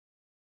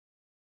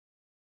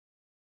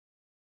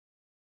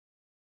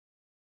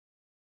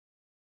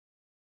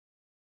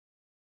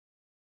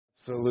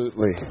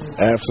Absolutely.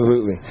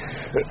 Absolutely.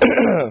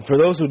 For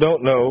those who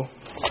don't know,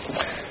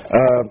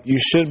 you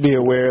should be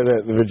aware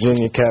that the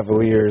Virginia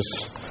Cavaliers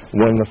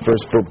won the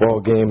first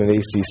football game in the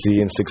ACC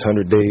in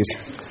 600 days.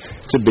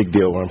 It's a big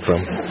deal where I'm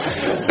from.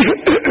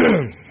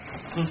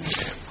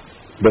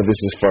 But this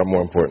is far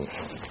more important.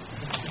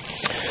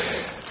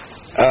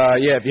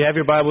 If you have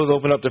your Bibles,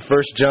 open up to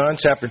 1 John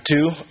chapter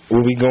 2.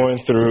 We'll be going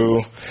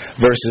through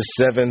verses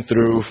 7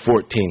 through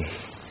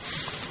 14.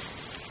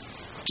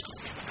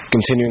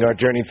 Continuing our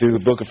journey through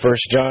the book of 1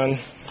 John.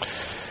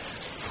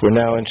 We're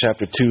now in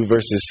chapter 2,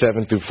 verses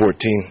 7 through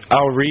 14.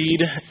 I'll read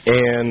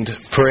and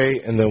pray,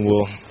 and then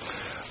we'll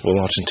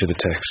launch into the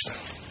text.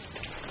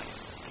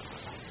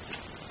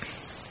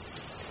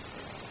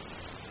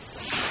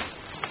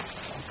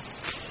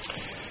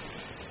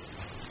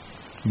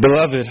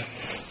 Beloved,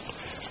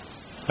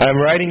 I am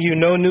writing you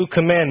no new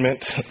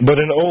commandment, but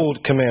an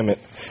old commandment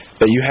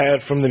that you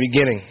had from the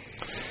beginning.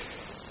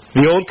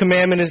 The old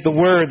commandment is the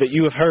word that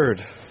you have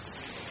heard.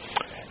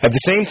 At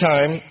the same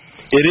time,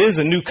 it is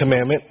a new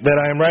commandment that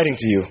I am writing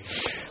to you,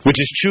 which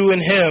is true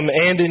in him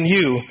and in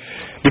you,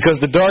 because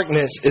the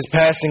darkness is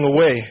passing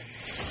away,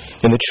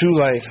 and the true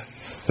light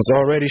is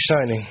already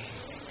shining.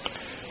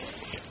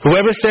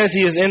 Whoever says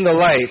he is in the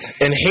light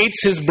and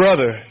hates his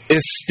brother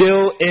is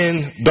still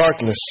in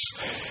darkness.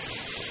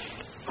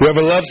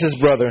 Whoever loves his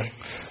brother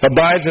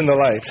abides in the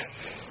light,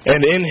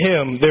 and in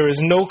him there is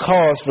no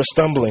cause for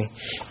stumbling.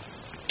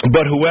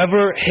 But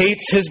whoever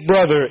hates his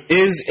brother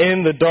is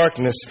in the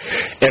darkness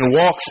and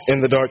walks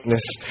in the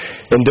darkness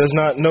and does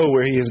not know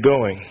where he is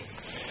going,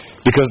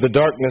 because the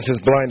darkness has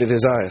blinded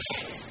his eyes.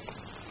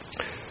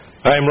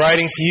 I am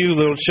writing to you,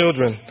 little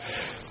children,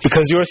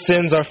 because your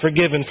sins are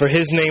forgiven for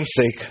his name's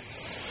sake.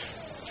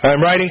 I am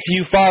writing to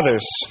you,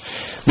 fathers,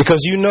 because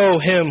you know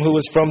him who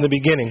is from the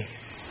beginning.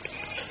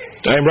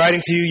 I am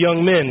writing to you,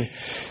 young men,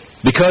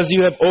 because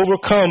you have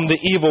overcome the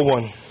evil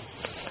one.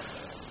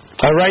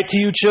 I write to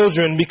you,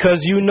 children,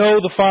 because you know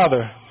the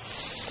Father.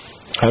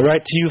 I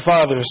write to you,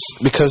 fathers,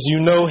 because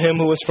you know him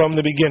who is from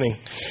the beginning.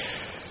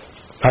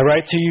 I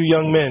write to you,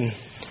 young men,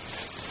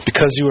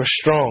 because you are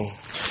strong,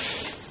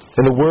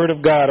 and the word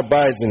of God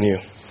abides in you,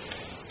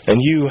 and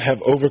you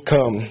have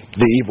overcome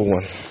the evil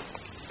one.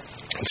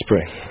 Let's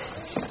pray.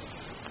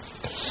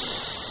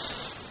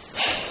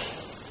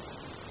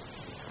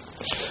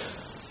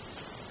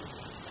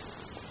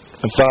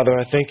 And Father,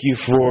 I thank you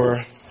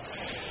for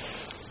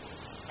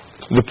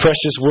the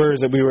precious words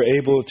that we were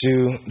able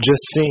to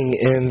just sing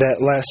in that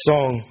last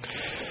song.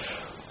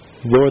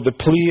 Lord, the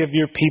plea of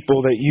your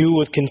people that you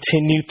would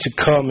continue to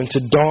come and to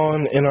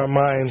dawn in our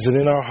minds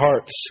and in our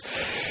hearts,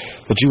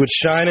 that you would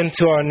shine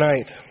into our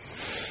night,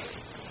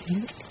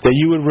 that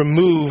you would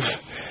remove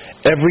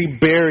every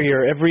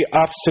barrier, every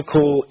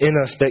obstacle in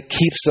us that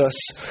keeps us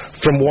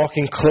from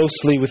walking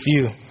closely with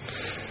you,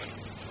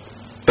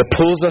 that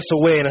pulls us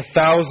away in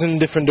 1,000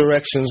 different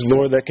directions,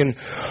 Lord, that can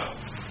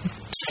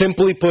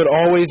simply put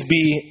always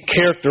be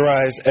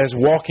characterized as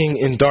walking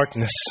in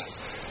darkness.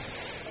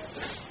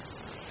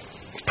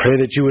 Pray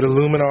that you would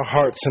illumine our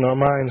hearts and our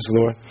minds,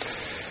 Lord,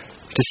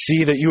 to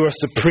see that you are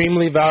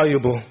supremely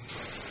valuable.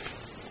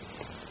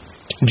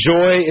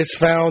 Joy is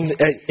found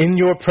in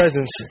your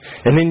presence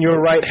and in your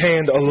right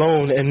hand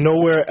alone and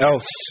nowhere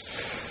else.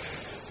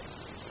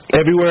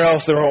 Everywhere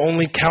else there are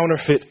only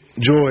counterfeit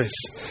joys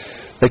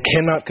that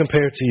cannot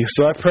compare to you.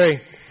 So I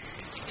pray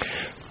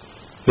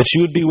that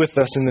you would be with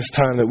us in this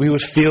time, that we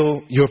would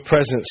feel your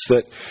presence,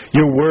 that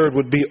your word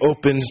would be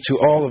opened to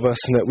all of us,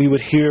 and that we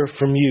would hear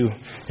from you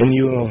and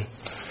you alone.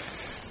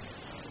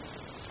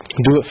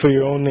 Do it for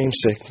your own name's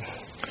sake.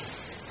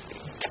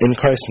 In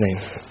Christ's name,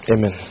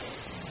 amen.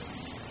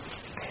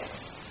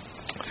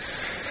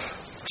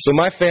 So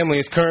my family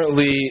is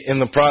currently in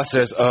the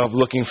process of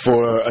looking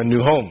for a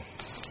new home.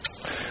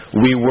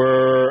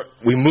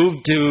 We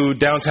moved to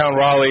downtown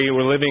Raleigh.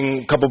 We're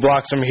living a couple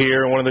blocks from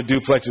here, one of the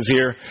duplexes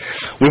here.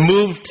 We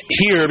moved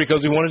here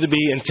because we wanted to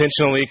be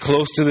intentionally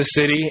close to the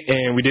city,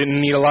 and we didn't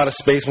need a lot of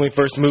space when we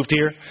first moved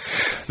here.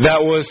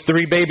 That was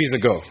 3 babies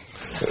ago.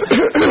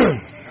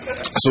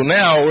 So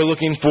now we're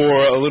looking for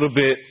a little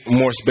bit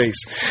more space.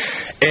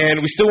 And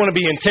we still want to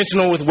be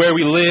intentional with where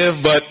we live,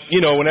 but,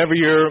 whenever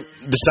you're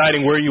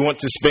deciding where you want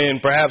to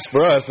spend, perhaps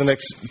for us, the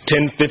next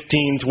 10,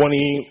 15,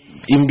 20,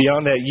 even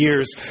beyond that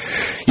years,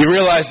 you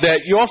realize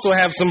that you also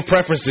have some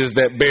preferences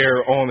that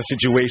bear on the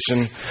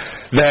situation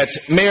that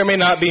may or may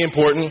not be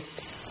important.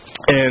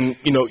 And,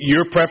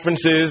 your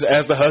preferences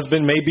as the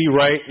husband may be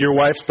right. Your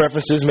wife's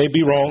preferences may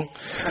be wrong.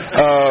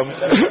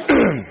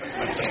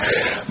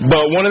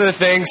 But one of the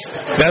things,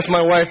 that's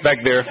my wife back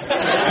there.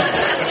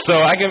 So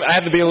I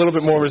have to be a little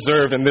bit more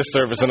reserved in this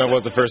service than I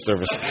was the first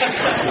service.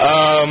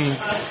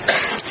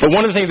 But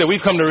one of the things that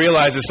we've come to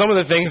realize is some of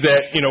the things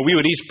that, we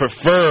would each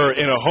prefer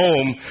in a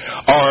home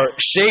are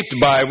shaped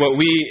by what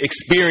we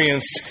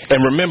experienced and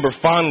remember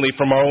fondly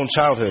from our own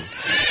childhood.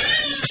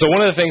 So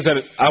one of the things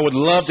that I would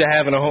love to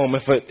have in a home,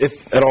 if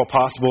at all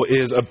possible,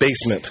 is a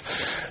basement.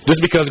 Just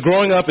because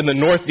growing up in the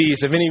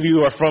Northeast, if any of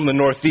you are from the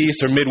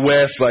Northeast or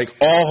Midwest,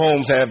 all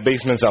homes have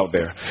basements out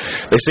there.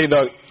 They say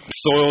that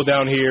soil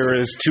down here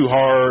is too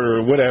hard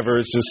or whatever.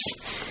 It's just,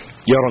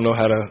 y'all don't know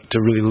how to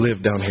really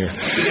live down here.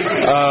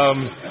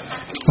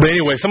 But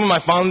anyway, some of my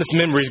fondest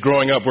memories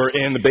growing up were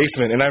in the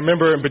basement. And I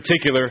remember in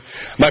particular,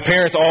 my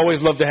parents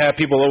always loved to have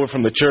people over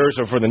from the church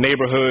or for the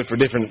neighborhood for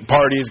different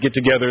parties,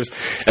 get-togethers.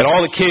 And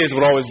all the kids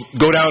would always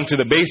go down to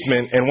the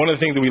basement. And one of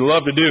the things that we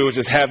loved to do was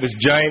just have this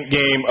giant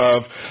game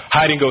of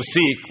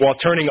hide-and-go-seek while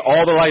turning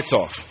all the lights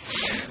off.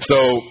 So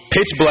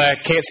pitch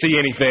black, can't see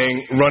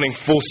anything, running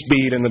full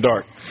speed in the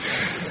dark.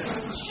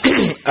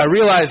 I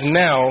realize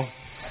now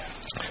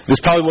this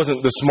probably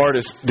wasn't the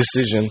smartest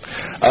decision.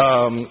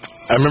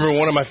 I remember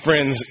one of my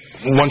friends,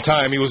 one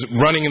time, he was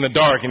running in the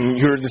dark, and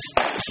you heard this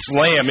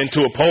slam into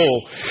a pole,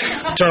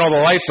 turn all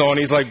the lights on,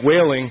 he's like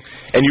wailing,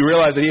 and you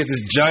realize that he has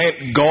this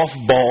giant golf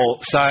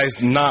ball-sized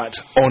knot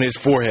on his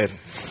forehead.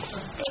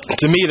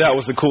 To me, that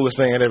was the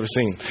coolest thing I'd ever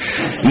seen.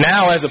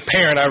 Now, as a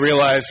parent, I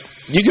realize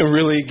you can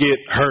really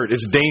get hurt.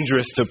 It's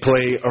dangerous to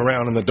play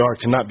around in the dark,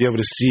 to not be able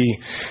to see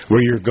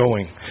where you're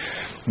going.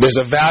 There's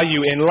a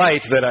value in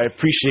light that I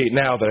appreciate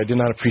now that I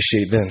did not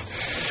appreciate then.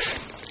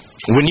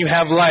 When you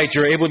have light,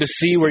 you're able to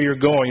see where you're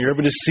going. You're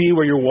able to see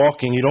where you're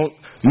walking. You don't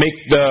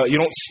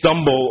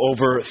stumble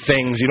over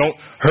things. You don't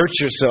hurt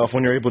yourself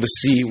when you're able to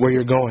see where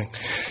you're going.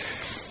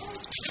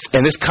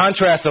 And this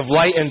contrast of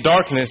light and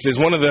darkness is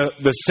one of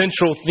the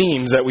central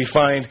themes that we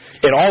find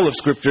in all of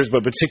Scriptures,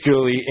 but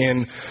particularly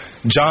in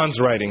John's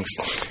writings.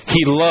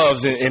 He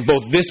loves, in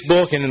both this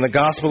book and in the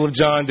Gospel of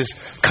John, this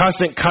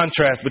constant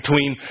contrast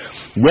between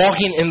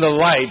walking in the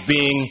light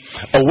being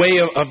a way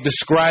of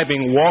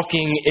describing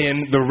walking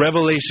in the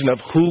revelation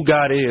of who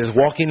God is,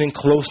 walking in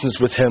closeness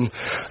with Him,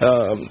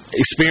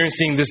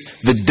 experiencing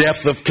the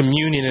depth of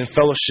communion and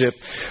fellowship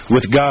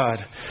with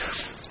God,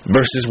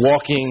 versus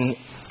walking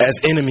as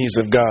enemies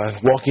of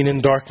God, walking in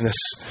darkness,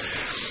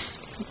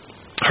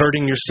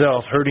 hurting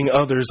yourself, hurting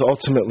others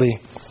ultimately.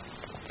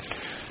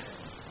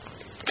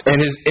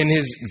 And in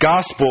his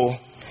gospel,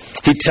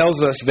 he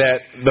tells us that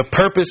the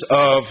purpose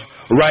of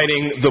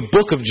writing the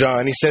book of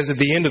John, he says at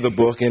the end of the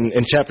book, in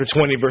chapter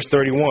 20, verse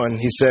 31,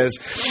 he says,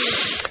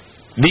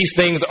 "These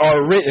things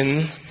are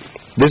written,"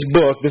 this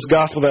book, this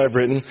gospel that I've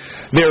written,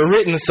 "they're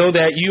written so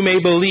that you may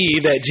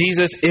believe that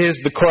Jesus is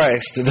the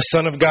Christ, the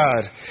Son of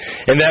God,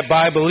 and that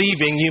by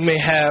believing you may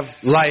have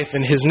life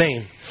in His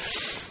name."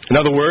 In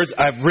other words,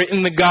 I've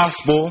written the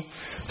gospel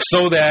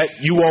so that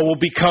you all will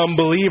become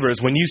believers.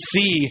 When you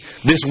see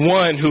this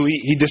one who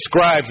he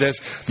describes as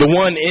the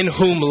one in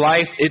whom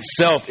life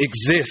itself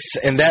exists,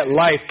 and that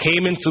life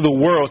came into the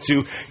world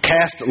to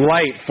cast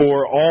light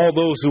for all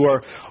those who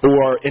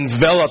are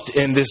enveloped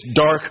in this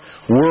dark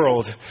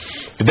world,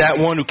 that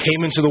one who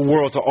came into the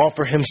world to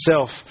offer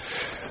Himself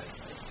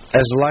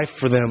as life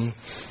for them,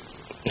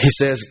 he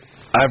says,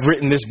 I've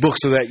written this book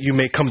so that you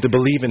may come to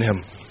believe in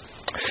Him.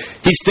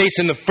 He states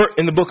in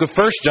the book of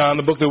 1 John,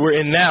 the book that we're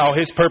in now,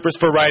 his purpose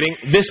for writing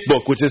this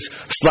book, which is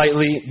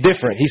slightly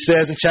different. He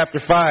says in chapter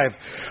 5,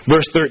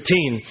 verse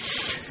 13,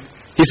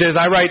 he says,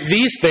 "I write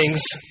these things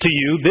to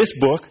you, this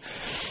book,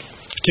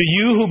 to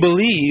you who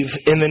believe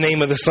in the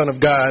name of the Son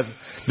of God,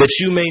 that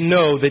you may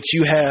know that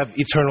you have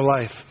eternal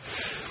life."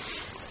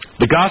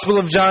 The Gospel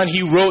of John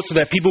he wrote so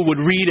that people would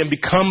read and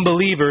become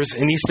believers.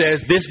 And he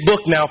says, this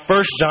book now,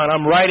 1 John,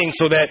 I'm writing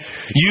so that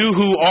you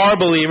who are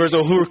believers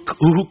or who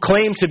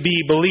claim to be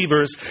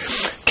believers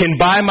can,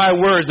 by my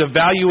words,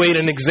 evaluate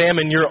and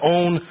examine your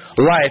own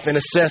life and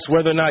assess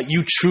whether or not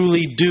you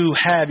truly do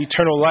have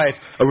eternal life,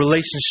 a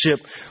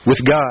relationship with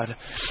God.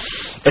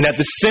 And at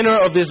the center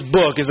of this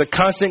book is a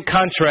constant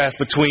contrast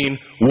between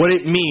what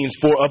it means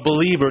for a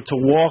believer to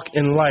walk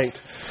in light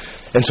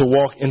and to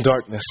walk in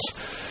darkness.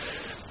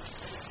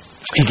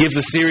 He gives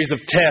a series of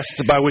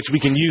tests by which we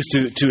can use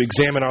to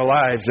examine our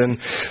lives. And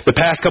the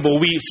past couple of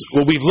weeks,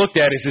 what we've looked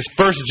at is this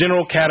first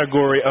general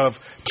category of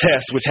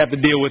tests, which have to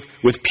deal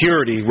with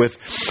purity, with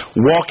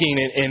walking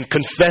and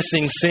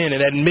confessing sin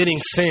and admitting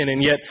sin,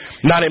 and yet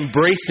not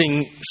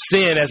embracing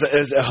sin as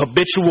a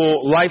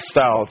habitual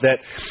lifestyle, that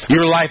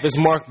your life is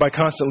marked by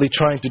constantly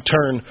trying to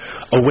turn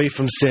away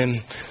from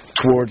sin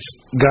towards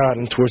God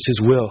and towards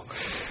His will.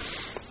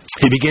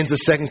 He begins the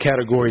second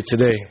category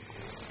today.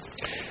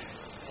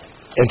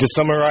 And to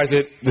summarize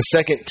it, the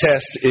second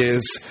test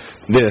is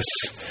this: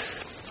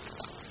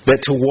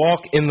 that to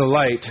walk in the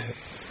light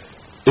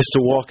is to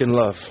walk in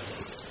love.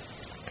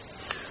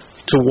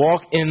 To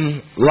walk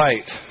in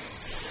light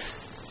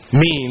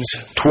means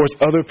towards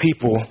other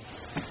people,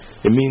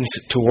 it means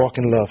to walk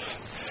in love.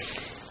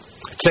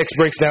 The text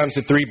breaks down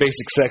into three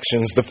basic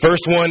sections. The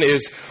first one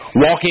is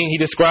walking. He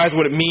describes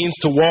what it means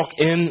to walk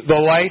in the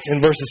light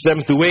in verses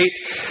 7 through 8.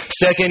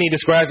 Second, he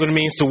describes what it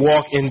means to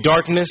walk in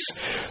darkness,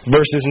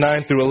 verses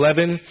 9 through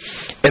 11.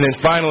 And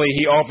then finally,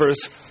 he offers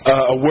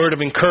a word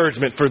of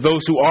encouragement for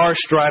those who are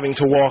striving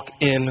to walk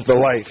in the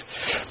light,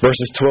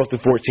 verses 12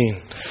 through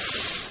 14.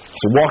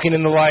 So walking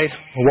in the light,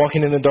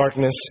 walking in the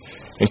darkness,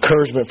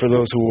 encouragement for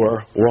those who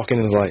are walking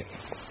in the light.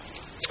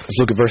 Let's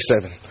look at verse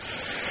 7.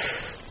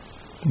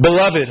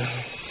 "Beloved,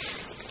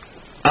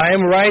 I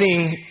am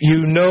writing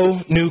you no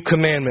new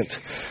commandment,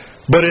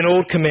 but an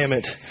old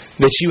commandment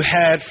that you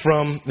had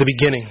from the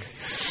beginning.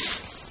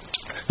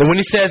 And when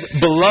he says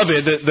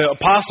beloved, the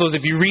apostles,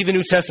 if you read the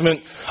New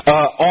Testament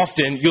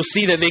often, you'll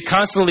see that they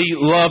constantly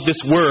love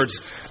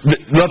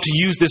to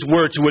use this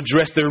word to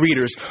address their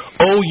readers.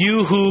 Oh,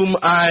 you whom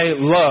I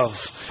love,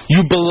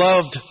 you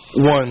beloved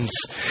ones.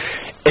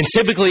 And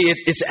typically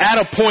it's at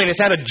a point,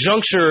 it's at a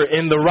juncture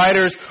in the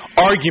writer's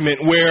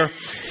argument where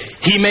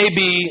he may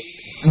be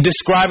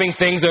describing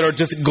things that are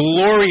just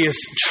glorious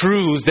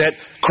truths that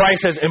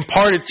Christ has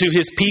imparted to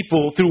his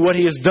people through what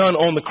he has done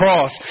on the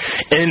cross.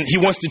 And he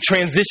wants to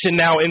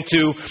transition now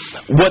into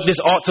what this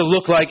ought to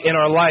look like in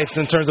our lives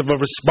in terms of a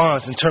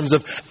response, in terms of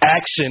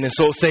action. And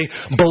so say,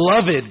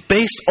 beloved,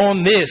 based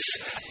on this,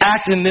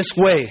 act in this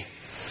way.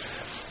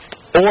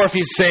 Or if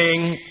he's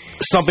saying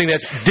something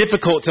that's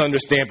difficult to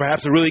understand,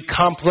 perhaps a really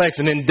complex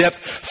and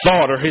in-depth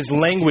thought, or his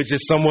language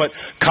is somewhat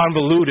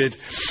convoluted,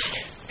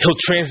 he'll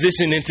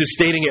transition into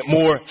stating it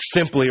more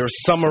simply or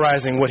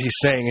summarizing what he's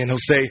saying. And he'll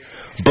say,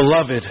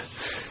 beloved,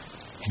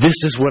 this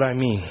is what I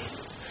mean.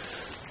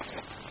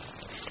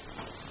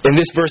 In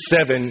this verse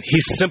 7,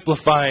 he's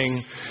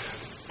simplifying,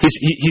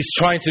 he's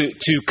trying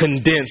to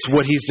condense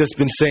what he's just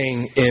been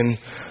saying in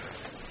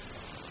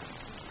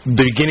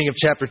the beginning of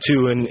chapter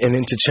 2 and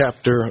into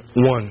chapter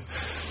 1.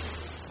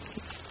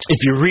 If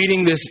you're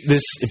reading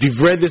if you've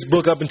read this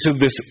book up until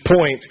this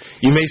point,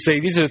 you may say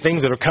these are the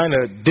things that are kind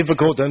of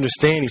difficult to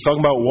understand. He's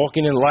talking about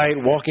walking in light,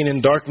 walking in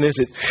darkness.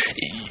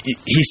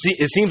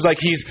 It seems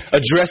like he's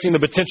addressing the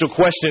potential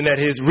question that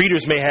his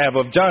readers may have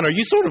of, John, are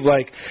you sort of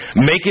like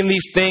making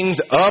these things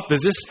up?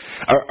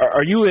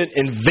 Are you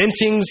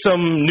inventing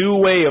some new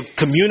way of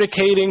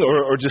communicating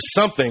or just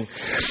something?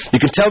 You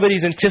can tell that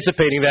he's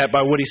anticipating that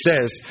by what he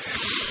says.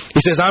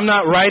 He says, I'm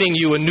not writing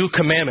you a new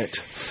commandment.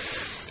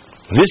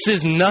 This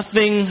is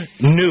nothing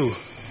new.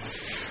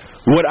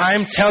 What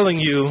I'm telling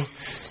you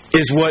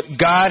is what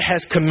God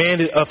has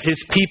commanded of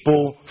his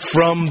people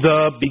from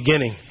the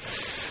beginning.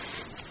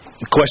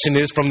 The question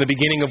is, from the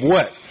beginning of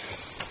what?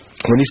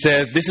 When he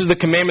says, this is the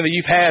commandment that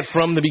you've had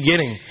from the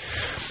beginning.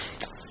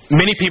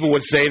 Many people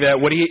would say that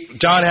what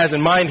John has in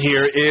mind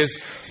here is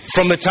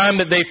from the time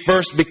that they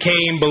first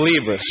became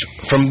believers,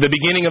 from the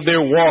beginning of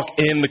their walk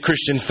in the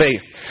Christian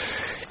faith.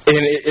 And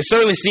it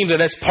certainly seems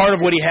that that's part of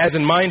what he has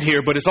in mind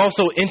here, but it's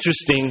also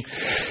interesting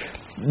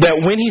that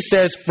when he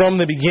says from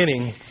the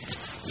beginning,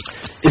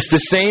 it's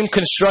the same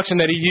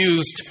construction that he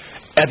used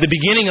at the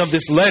beginning of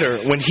this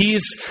letter when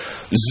he's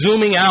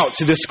zooming out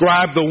to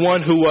describe the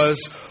one who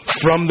was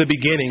from the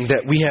beginning,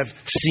 that we have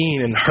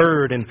seen and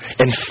heard and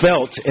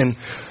felt and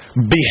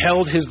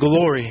beheld his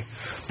glory,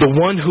 the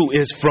one who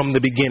is from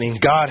the beginning,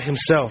 God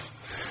himself.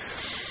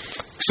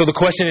 So the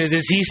question is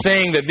he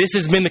saying that this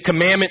has been the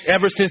commandment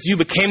ever since you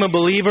became a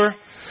believer?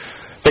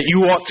 That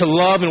you ought to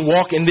love and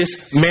walk in this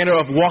manner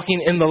of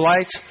walking in the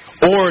light?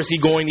 Or is he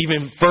going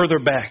even further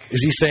back?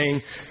 Is he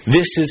saying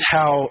this is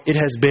how it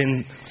has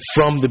been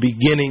from the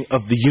beginning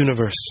of the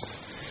universe?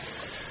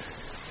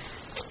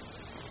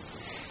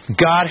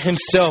 God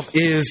himself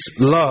is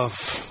love.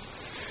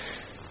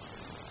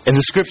 And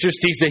the scriptures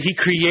teach that he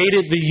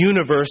created the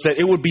universe, that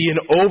it would be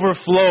an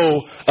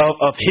overflow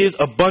of his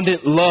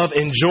abundant love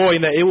and joy,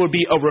 and that it would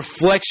be a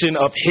reflection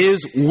of his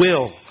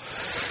will.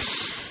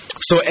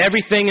 So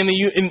everything in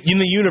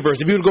the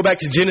universe, if you would go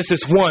back to Genesis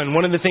 1,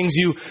 one of the things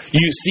you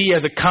see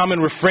as a common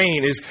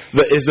refrain is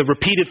the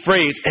repeated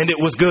phrase, and it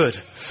was good.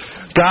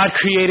 God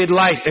created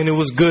light, and it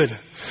was good.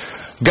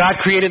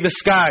 God created the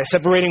sky,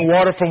 separating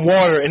water from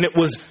water, and it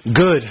was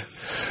good.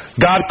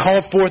 God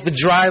called forth the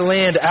dry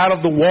land out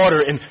of the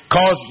water and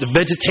caused the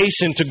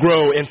vegetation to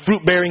grow and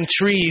fruit-bearing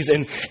trees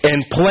and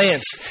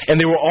plants. And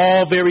they were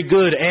all very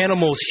good.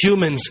 Animals,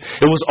 humans,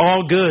 it was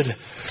all good.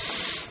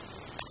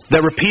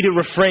 That repeated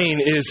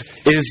refrain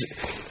is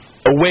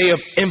a way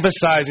of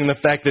emphasizing the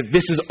fact that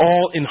this is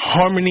all in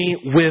harmony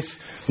with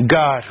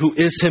God, who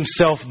is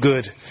himself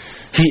good.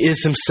 He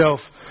is himself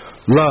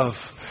love.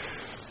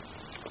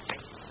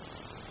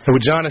 And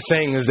what John is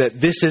saying is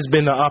that this has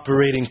been the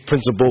operating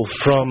principle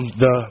from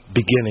the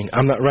beginning.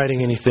 I'm not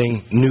writing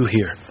anything new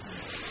here.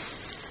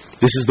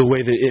 This is the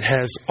way that it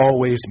has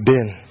always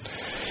been.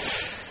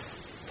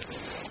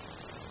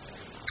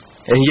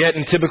 And yet,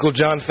 in typical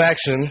John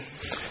fashion,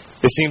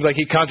 it seems like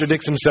he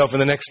contradicts himself in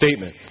the next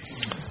statement.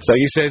 So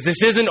he says,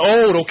 this isn't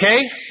old, okay?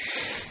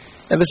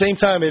 At the same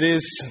time, it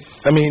is,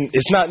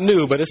 it's not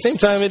new, but at the same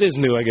time, it is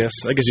new, I guess.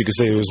 I guess you could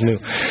say it was new.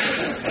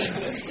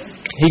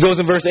 He goes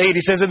in verse 8,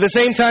 he says, at the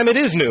same time it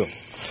is new.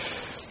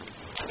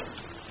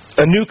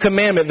 A new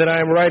commandment that I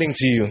am writing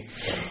to you,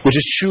 which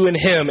is true in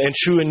him and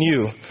true in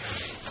you.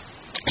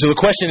 So the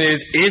question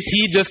is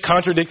he just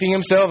contradicting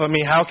himself?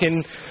 How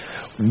can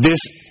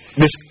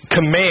this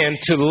command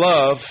to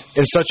love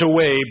in such a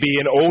way be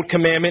an old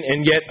commandment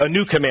and yet a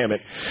new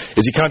commandment?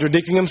 Is he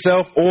contradicting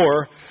himself,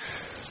 or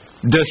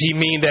does he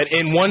mean that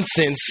in one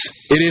sense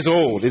it is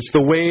old? It's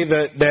the way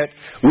that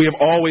we have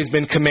always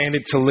been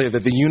commanded to live,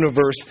 that the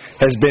universe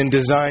has been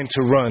designed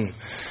to run.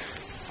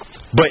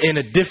 But in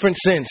a different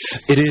sense,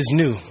 it is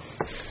new.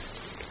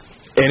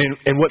 And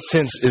in what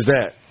sense is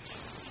that?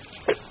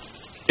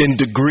 in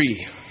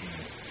degree.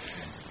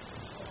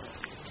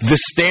 The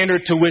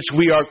standard to which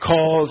we are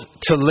called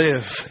to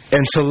live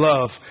and to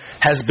love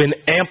has been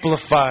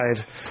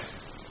amplified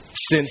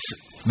since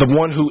the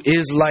one who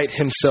is light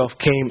himself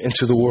came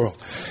into the world.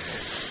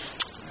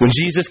 When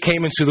Jesus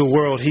came into the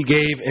world, he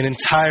gave an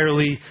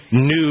entirely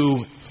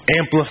new,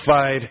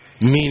 amplified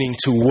meaning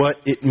to what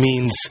it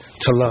means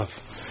to love.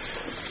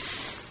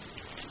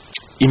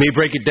 You may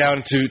break it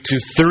down to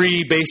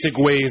three basic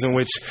ways in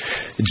which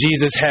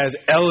Jesus has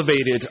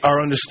elevated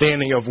our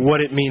understanding of what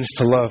it means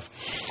to love.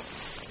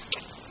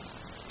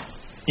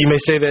 You may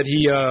say that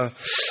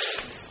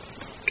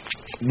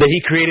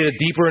he created a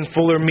deeper and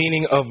fuller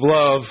meaning of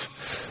love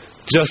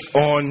just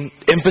on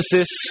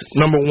emphasis,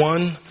 number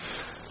one,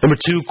 number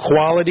two,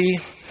 quality,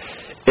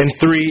 and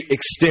three,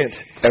 extent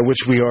at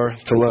which we are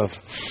to love.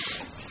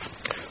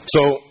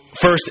 So,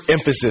 first,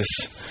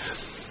 emphasis.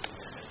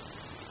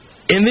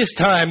 In this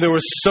time, there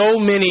were so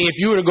many, if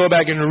you were to go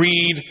back and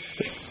read,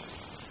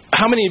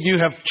 how many of you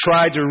have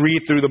tried to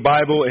read through the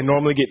Bible and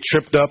normally get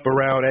tripped up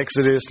around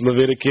Exodus,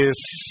 Leviticus,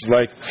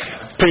 like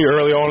pretty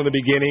early on in the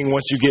beginning,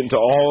 once you get into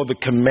all the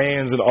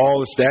commands and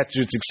all the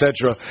statutes,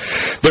 etc.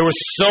 There were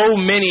so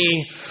many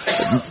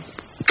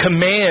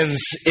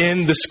commands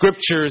in the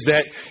scriptures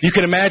that you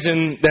can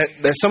imagine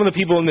that some of the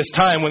people in this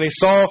time, when they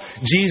saw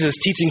Jesus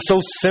teaching so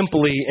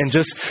simply and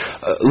just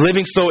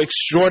living so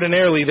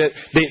extraordinarily, that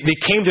they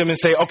came to him and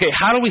say, okay,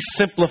 how do we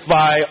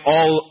simplify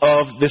all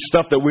of this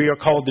stuff that we are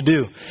called to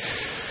do?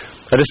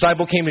 A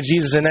disciple came to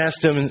Jesus and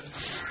asked him,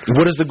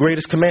 what is the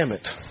greatest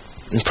commandment?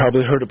 You've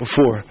probably heard it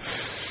before.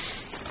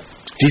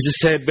 Jesus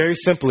said very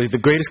simply, the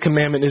greatest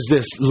commandment is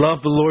this: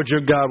 love the Lord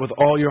your God with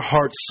all your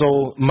heart,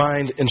 soul,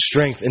 mind, and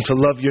strength, and to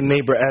love your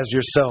neighbor as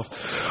yourself.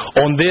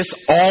 On this,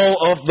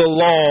 all of the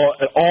law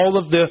and all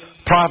of the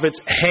prophets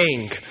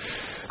hang.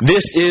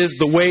 This is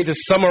the way to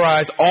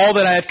summarize all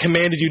that I have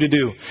commanded you to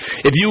do.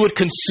 If you would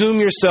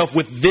consume yourself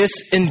with this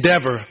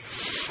endeavor,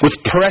 with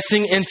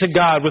pressing into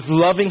God, with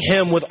loving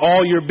him with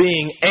all your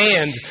being,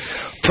 and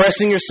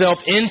pressing yourself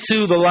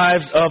into the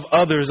lives of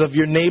others, of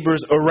your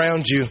neighbors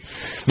around you,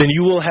 then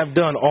you will have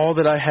done all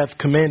that I have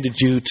commanded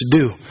you to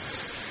do.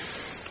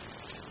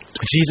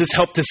 Jesus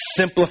helped to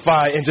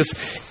simplify and just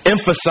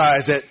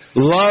emphasize that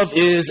love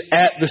is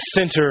at the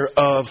center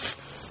of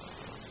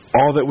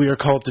all that we are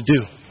called to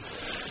do.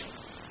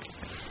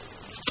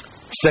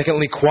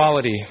 Secondly,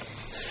 quality.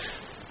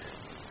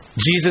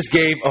 Jesus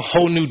gave a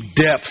whole new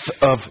depth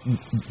of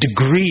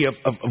degree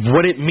of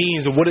what it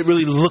means and what it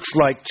really looks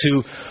like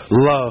to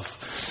love.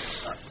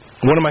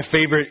 One of my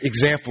favorite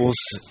examples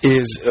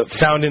is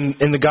found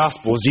in the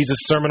Gospels, Jesus'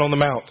 Sermon on the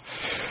Mount.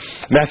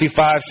 Matthew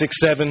 5, 6,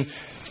 7.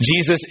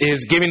 Jesus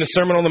is giving the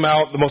Sermon on the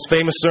Mount, the most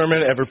famous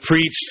sermon ever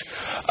preached.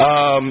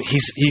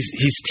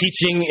 He's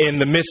teaching in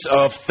the midst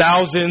of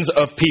thousands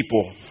of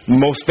people.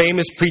 Most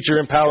famous preacher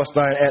in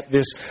Palestine at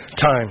this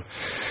time.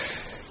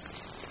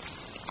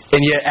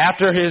 And yet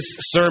after his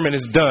sermon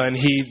is done,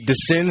 he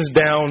descends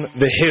down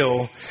the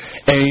hill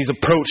and he's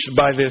approached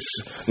by this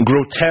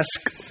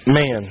grotesque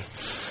man.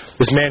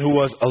 This man who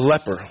was a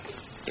leper.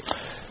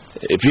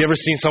 If you've ever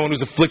seen someone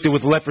who's afflicted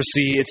with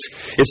leprosy,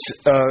 it's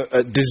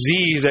a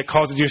disease that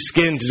causes your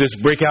skin to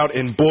just break out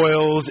in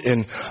boils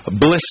and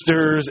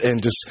blisters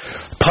and just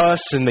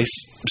pus, and they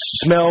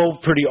smell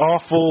pretty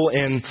awful.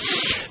 And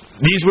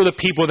these were the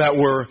people that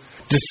were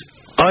just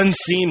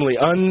unseemly,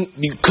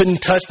 you couldn't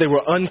touch, they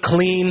were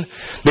unclean,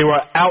 they were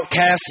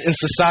outcasts in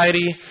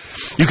society.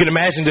 You can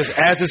imagine just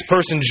as this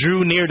person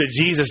drew near to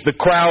Jesus, the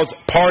crowds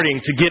parting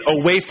to get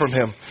away from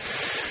him.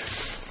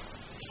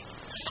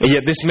 And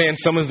yet this man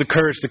summons the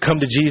courage to come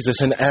to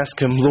Jesus and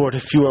ask him, Lord,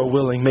 if you are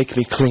willing, make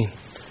me clean.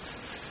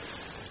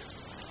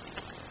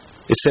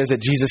 It says that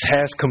Jesus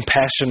has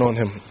compassion on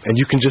him. And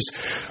you can just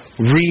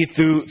read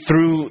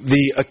through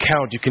the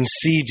account. You can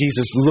see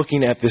Jesus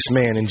looking at this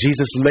man. And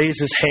Jesus lays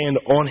his hand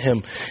on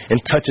him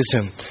and touches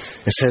him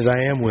and says,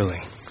 I am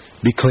willing.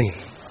 Be clean.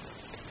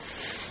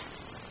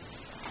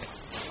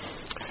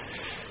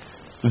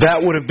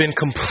 That would have been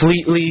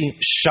completely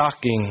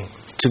shocking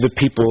to the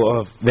people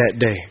of that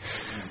day.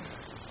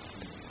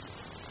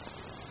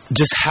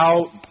 Just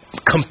how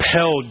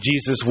compelled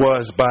Jesus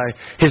was by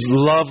his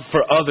love for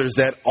others,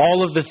 that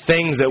all of the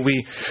things that we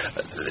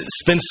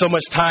spend so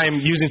much time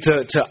using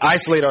to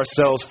isolate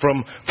ourselves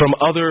from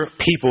other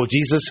people,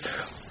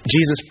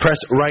 Jesus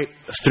pressed right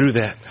through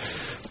that,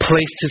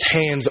 placed his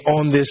hands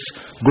on this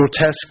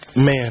grotesque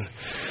man,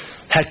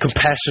 had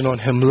compassion on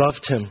him,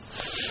 loved him,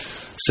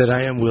 said,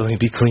 I am willing,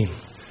 be clean.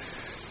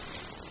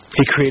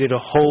 He created a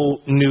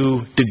whole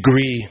new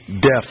degree,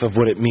 depth of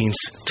what it means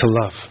to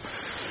love.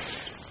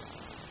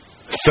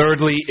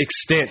 Thirdly,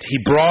 extent. He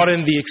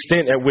broadened the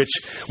extent at which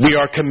we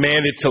are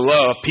commanded to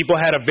love. People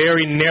had a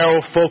very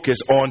narrow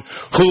focus on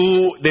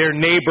who their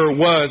neighbor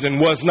was and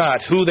was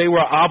not, who they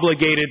were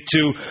obligated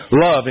to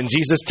love. And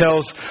Jesus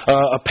tells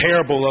a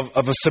parable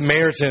of a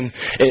Samaritan.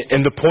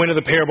 And the point of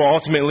the parable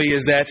ultimately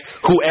is that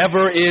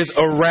whoever is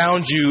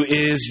around you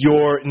is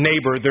your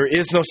neighbor. There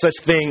is no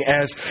such thing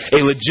as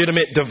a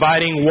legitimate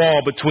dividing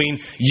wall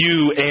between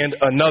you and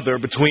another,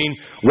 between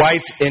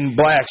whites and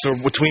blacks, or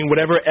between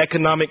whatever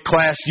economic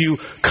class you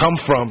come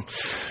from.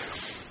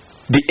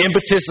 The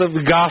impetus of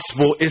the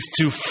gospel is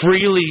to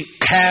freely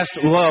cast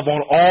love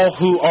on all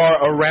who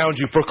are around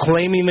you,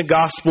 proclaiming the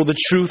gospel, the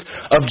truth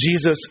of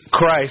Jesus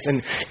Christ,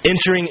 and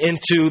entering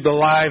into the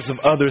lives of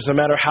others, no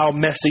matter how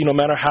messy, no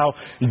matter how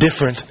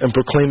different, and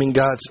proclaiming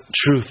God's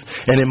truth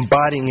and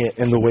embodying it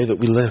in the way that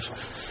we live.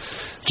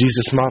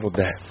 Jesus modeled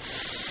that.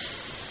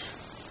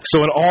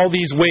 So in all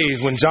these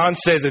ways, when John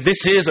says that this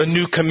is a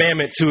new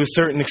commandment to a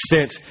certain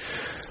extent,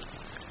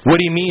 what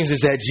he means is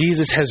that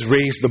Jesus has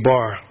raised the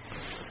bar.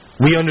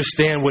 We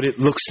understand what it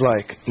looks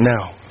like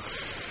now.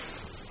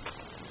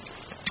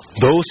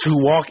 Those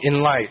who walk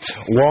in light,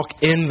 walk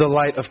in the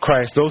light of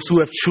Christ. Those who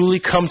have truly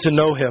come to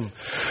know Him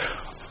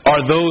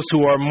are those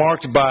who are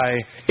marked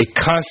by a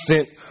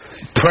constant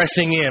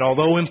pressing in,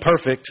 although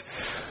imperfect,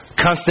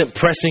 constant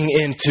pressing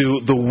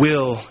into the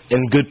will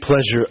and good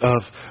pleasure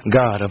of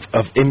God,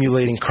 of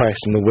emulating Christ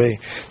in the way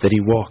that He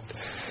walked.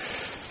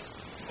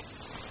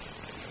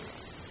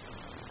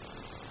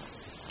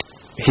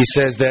 He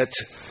says that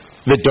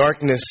the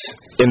darkness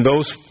in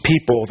those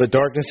people, the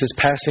darkness is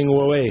passing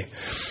away,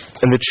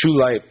 and the true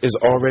light is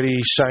already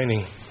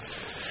shining.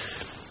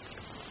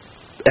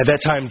 At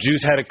that time,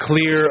 Jews had a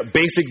clear,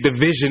 basic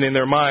division in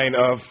their mind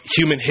of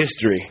human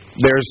history.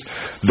 There's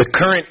the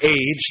current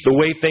age, the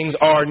way things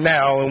are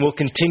now and will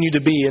continue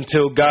to be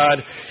until God,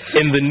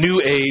 in the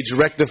new age,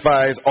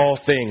 rectifies all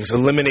things,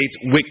 eliminates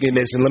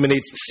wickedness,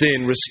 eliminates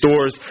sin,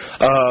 restores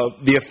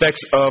the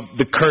effects of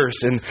the curse,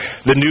 and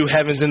the new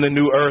heavens and the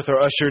new earth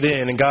are ushered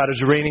in, and God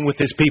is reigning with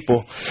His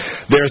people.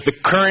 There's the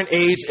current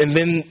age, and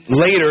then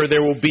later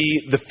there will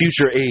be the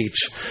future age.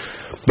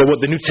 But what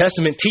the New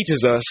Testament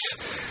teaches us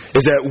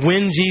is that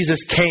when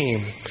Jesus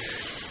came,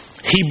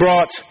 He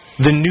brought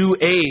the new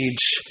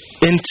age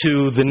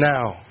into the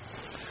now.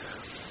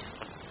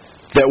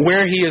 That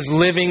where He is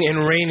living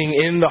and reigning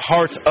in the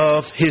hearts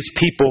of His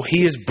people,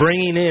 He is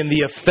bringing in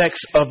the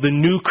effects of the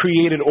new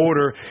created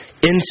order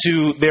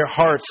into their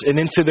hearts and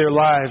into their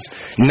lives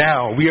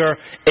now. We are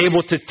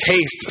able to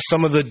taste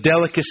some of the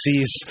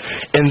delicacies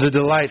and the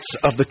delights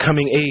of the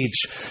coming age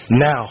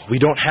now. We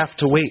don't have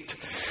to wait.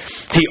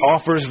 He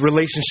offers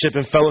relationship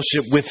and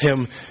fellowship with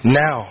Him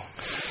now.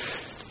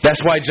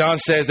 That's why John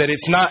says that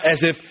it's not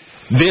as if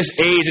this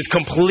age is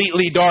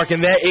completely dark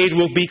and that age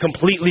will be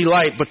completely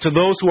light. But to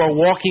those who are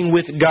walking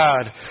with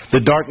God,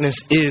 the darkness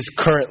is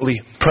currently,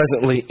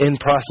 presently in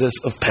process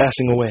of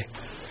passing away.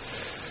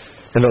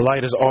 And the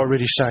light is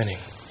already shining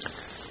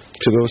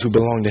to those who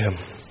belong to Him.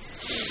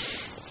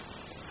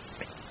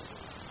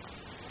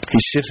 He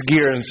shifts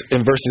gears in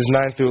verses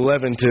 9 through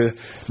 11 to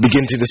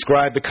begin to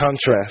describe the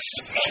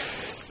contrast.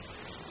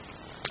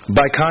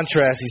 By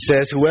contrast, he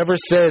says, whoever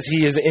says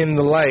he is in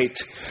the light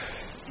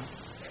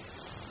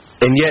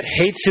and yet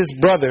hates his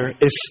brother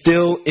is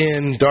still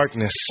in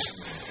darkness.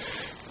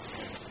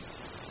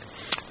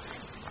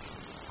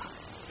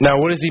 Now,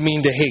 what does he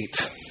mean to hate?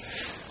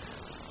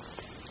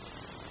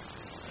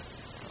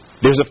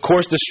 There's, of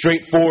course, the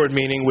straightforward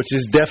meaning, which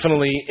is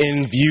definitely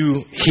in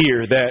view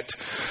here, that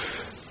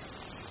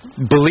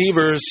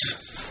believers,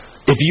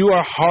 if you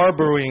are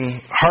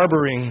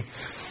harboring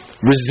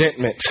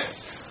resentment,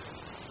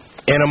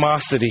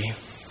 animosity,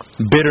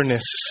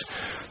 bitterness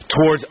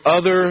towards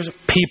other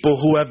people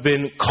who have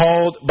been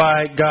called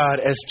by God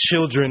as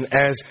children,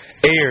 as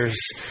heirs,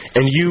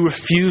 and you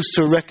refuse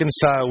to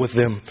reconcile with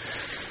them,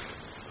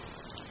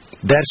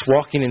 that's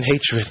walking in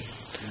hatred,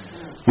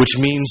 which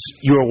means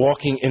you are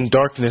walking in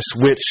darkness,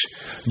 which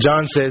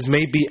John says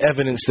may be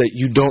evidence that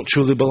you don't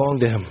truly belong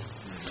to Him.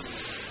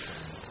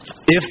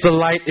 If the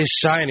light is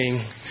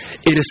shining,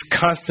 it is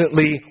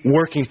constantly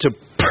working to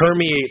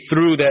permeate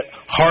through that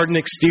hardened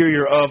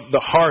exterior of the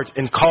heart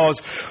and cause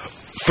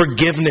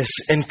forgiveness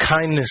and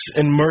kindness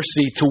and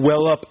mercy to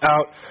well up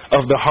out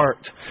of the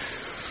heart.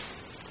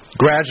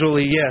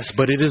 Gradually, yes,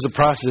 but it is a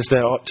process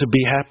that ought to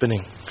be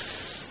happening.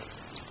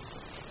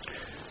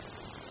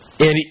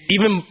 And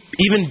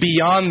even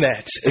beyond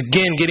that,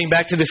 again, getting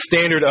back to the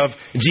standard of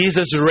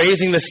Jesus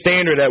raising the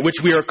standard at which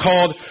we are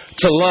called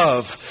to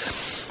love,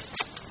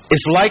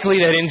 it's likely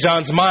that in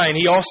John's mind,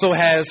 he also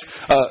has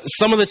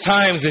some of the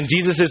times in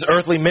Jesus'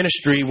 earthly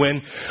ministry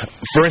when,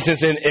 for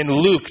instance, in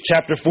Luke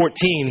chapter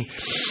 14,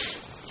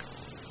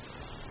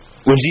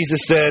 when Jesus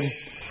said,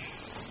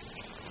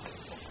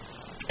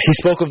 He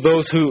spoke of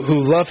those who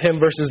love Him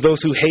versus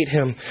those who hate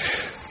Him.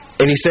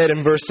 And He said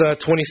in verse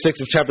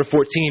 26 of chapter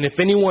 14, if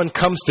anyone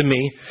comes to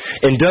me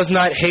and does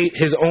not hate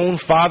his own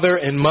father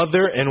and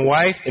mother and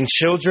wife and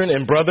children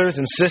and brothers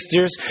and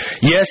sisters,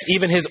 yes,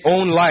 even his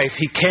own life,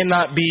 he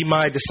cannot be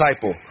my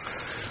disciple.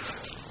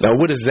 Now,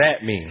 what does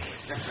that mean?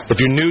 If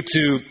you're new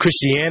to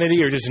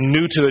Christianity or just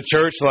new to the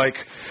church,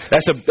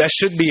 that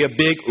should be a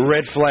big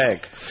red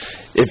flag.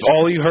 If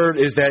all you heard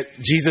is that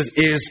Jesus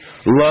is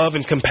love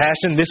and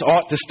compassion, this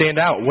ought to stand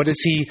out. What does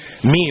he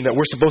mean? That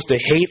we're supposed to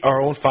hate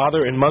our own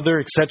father and mother,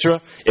 etc.,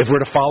 if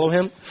we're to follow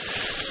him?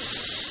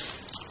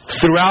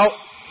 Throughout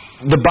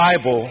the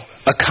Bible,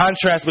 a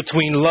contrast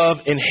between love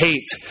and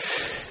hate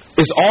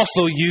is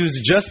also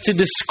used just to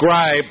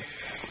describe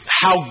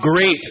how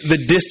great the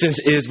distance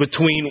is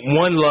between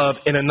one love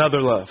and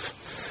another love.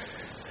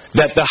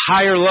 That the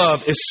higher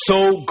love is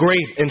so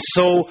great and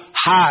so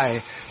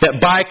high that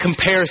by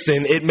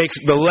comparison it makes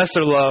the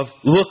lesser love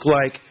look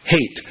like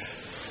hate.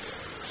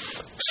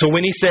 So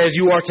when he says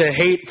you are to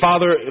hate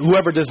father,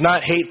 whoever does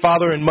not hate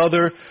father and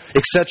mother,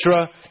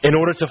 etc., in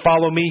order to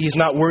follow me, he's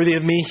not worthy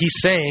of me. He's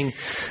saying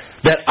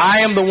that I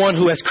am the one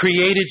who has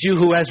created you,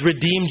 who has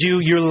redeemed you,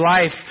 your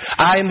life.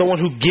 I am the one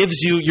who gives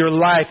you your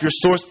life, your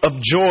source of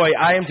joy.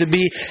 I am to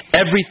be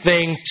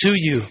everything to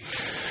you.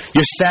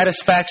 Your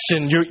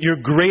satisfaction, your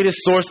greatest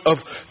source of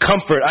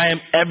comfort. I am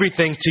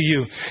everything to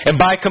you. And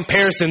by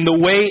comparison, the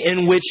way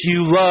in which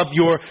you love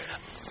your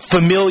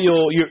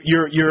familial,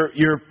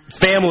 your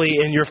family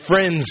and your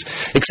friends,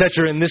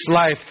 etc. in this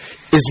life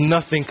is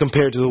nothing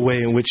compared to the way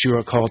in which you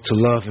are called to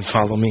love and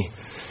follow me.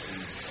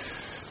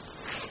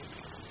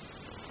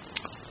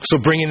 So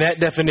bringing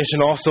that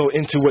definition also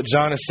into what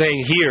John is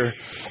saying here,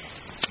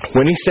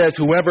 when he says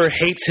whoever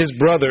hates his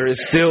brother is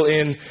still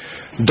in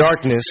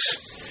darkness,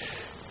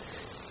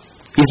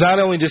 he's not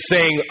only just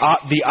saying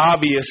the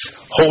obvious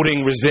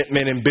holding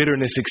resentment and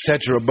bitterness,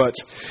 etc., but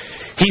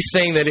he's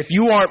saying that if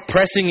you aren't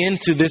pressing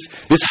into this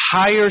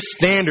higher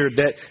standard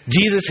that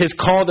Jesus has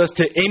called us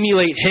to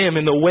emulate him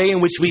in the way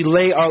in which we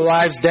lay our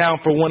lives down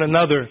for one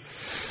another,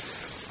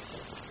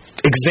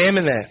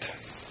 examine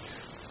that.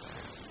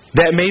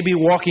 That may be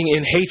walking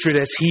in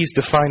hatred as he's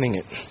defining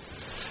it.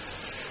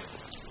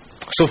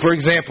 So, for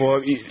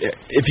example,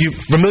 if you're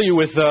familiar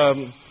with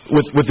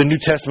the New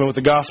Testament, with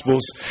the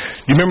Gospels,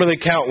 you remember the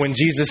account when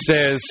Jesus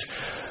says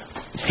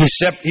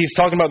he's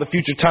talking about the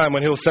future time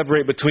when he'll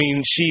separate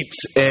between sheep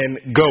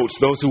and goats,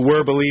 those who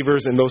were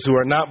believers and those who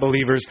are not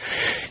believers.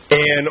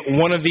 And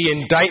one of the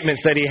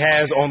indictments that he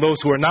has on those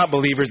who are not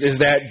believers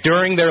is that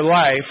during their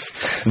life,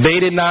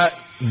 they did not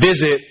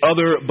visit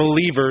other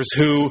believers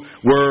who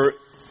were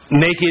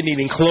naked,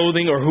 needing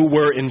clothing, or who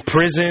were in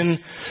prison,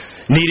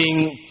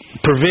 needing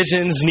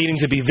provisions, needing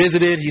to be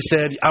visited. He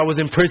said, I was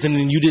in prison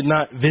and you did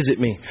not visit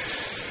me.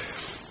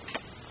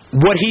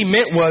 What he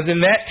meant was,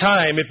 in that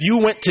time, if you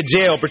went to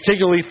jail,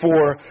 particularly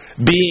for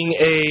being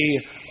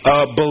a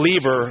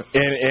believer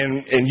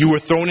and you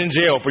were thrown in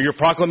jail for your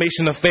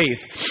proclamation of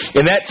faith,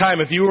 in that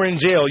time, if you were in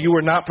jail, you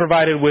were not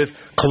provided with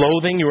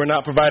clothing, you were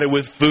not provided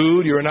with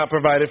food, you were not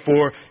provided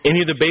for any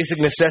of the basic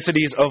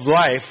necessities of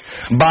life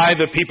by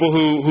the people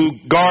who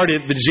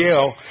guarded the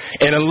jail.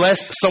 And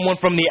unless someone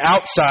from the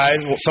outside,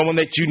 someone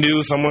that you knew,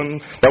 someone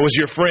that was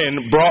your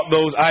friend, brought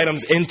those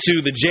items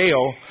into the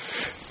jail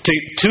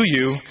to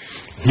you,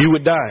 you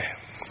would die.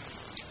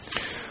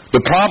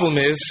 The problem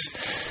is,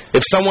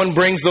 if someone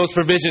brings those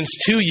provisions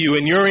to you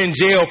and you're in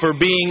jail for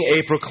being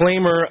a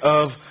proclaimer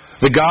of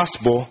the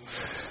gospel,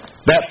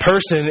 that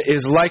person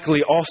is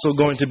likely also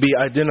going to be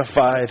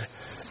identified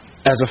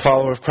as a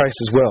follower of Christ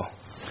as well.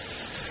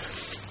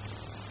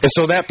 And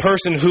so that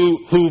person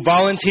who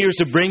volunteers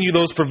to bring you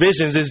those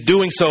provisions is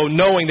doing so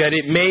knowing that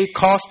it may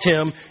cost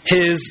him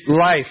his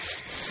life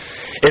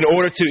in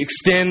order to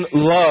extend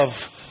love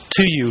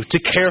to you, to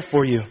care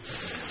for you.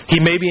 He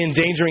may be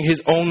endangering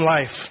his own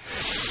life.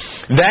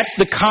 That's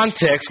the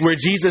context where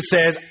Jesus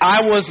says,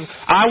 I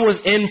was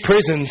in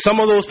prison. Some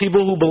of those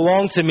people who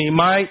belong to me,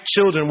 my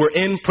children, were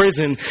in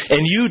prison, and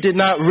you did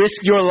not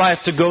risk your life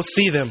to go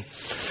see them.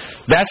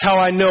 That's how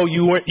I know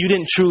you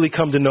didn't truly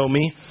come to know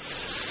me.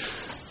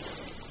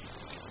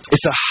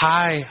 It's a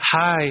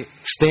high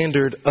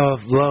standard of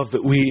love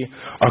that we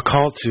are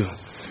called to.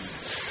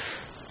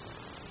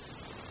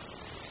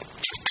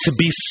 To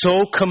be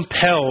so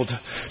compelled,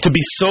 to be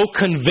so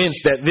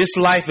convinced that this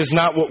life is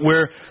not what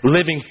we're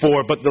living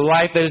for, but the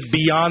life that is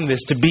beyond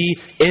this, to be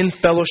in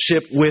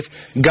fellowship with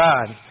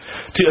God.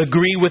 To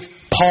agree with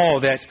Paul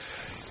that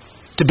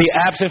to be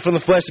absent from the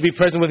flesh, to be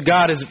present with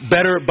God is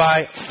better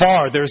by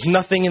far. There's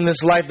nothing in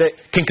this life that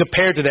can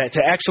compare to that.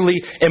 To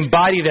actually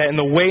embody that in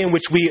the way in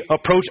which we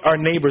approach our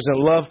neighbors and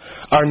love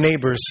our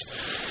neighbors.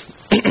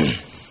 It's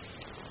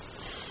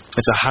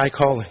a high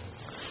calling.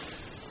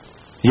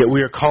 Yet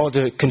we are called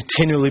to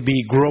continually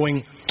be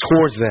growing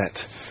towards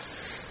that.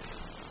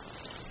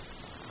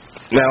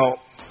 Now,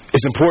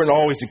 it's important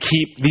always to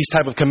keep these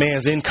type of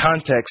commands in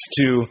context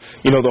to,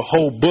 the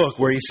whole book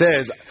where he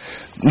says,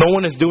 no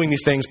one is doing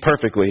these things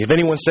perfectly. If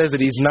anyone says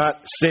that he's not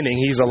sinning,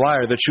 he's a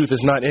liar. The truth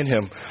is not in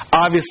him.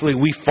 Obviously,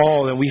 we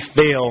fall and we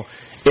fail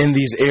in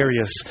these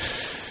areas.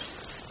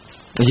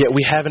 Yet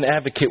we have an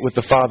advocate with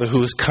the Father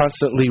who is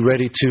constantly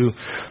ready to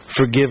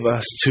forgive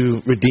us,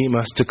 to redeem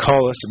us, to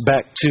call us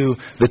back to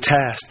the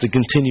task, to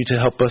continue to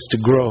help us to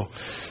grow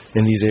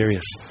in these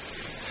areas.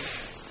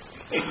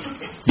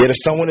 Yet if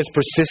someone is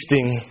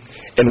persisting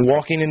and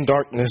walking in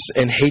darkness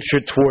and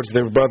hatred towards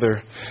their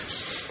brother,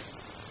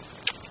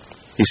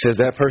 he says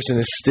that person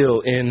is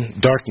still in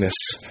darkness.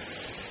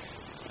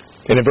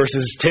 And in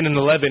verses 10 and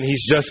 11,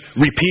 he's just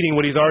repeating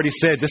what he's already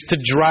said, just to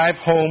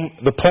drive home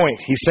the point.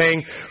 He's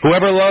saying,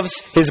 whoever loves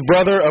his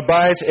brother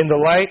abides in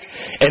the light,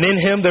 and in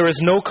him there is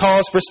no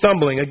cause for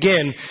stumbling.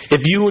 Again,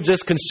 if you would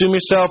just consume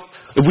yourself,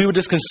 if we would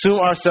just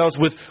consume ourselves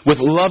with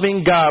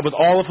loving God, with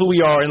all of who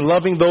we are, and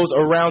loving those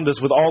around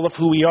us with all of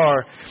who we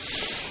are,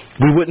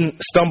 we wouldn't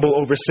stumble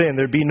over sin.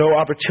 There'd be no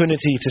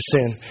opportunity to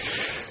sin.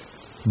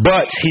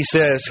 But, he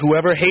says,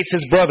 whoever hates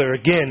his brother,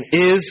 again,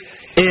 is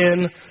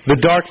in the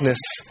darkness,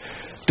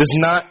 does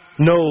not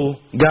know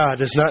God,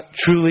 does not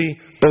truly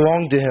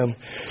belong to Him,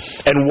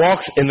 and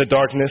walks in the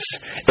darkness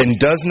and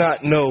does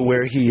not know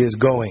where he is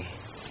going.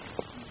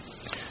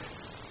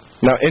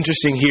 Now,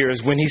 interesting here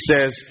is when he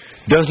says,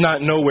 does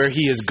not know where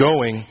he is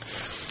going,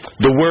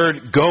 the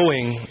word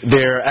going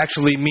there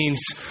actually means,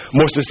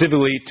 more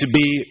specifically, to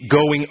be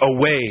going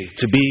away,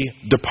 to be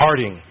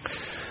departing.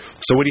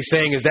 So what he's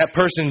saying is that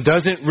person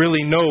doesn't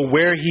really know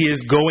where he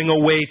is going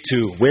away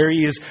to, where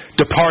he is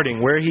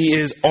departing, where he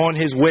is on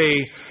his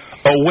way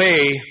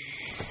away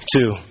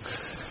to.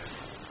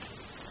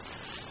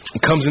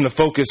 It comes into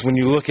focus when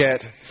you look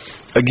at,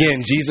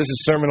 again, Jesus'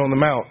 Sermon on the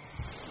Mount.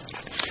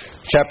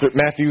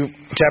 Matthew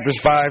chapters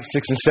 5,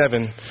 6, and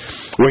 7,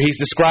 where he's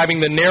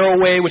describing the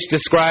narrow way which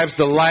describes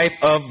the life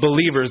of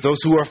believers, those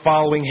who are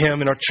following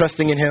him and are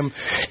trusting in him,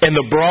 and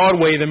the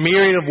broad way, the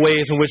myriad of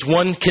ways in which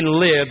one can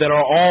live that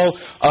are all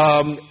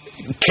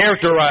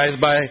characterized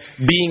by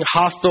being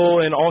hostile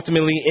and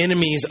ultimately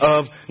enemies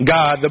of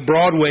God, the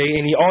broad way.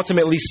 And he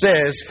ultimately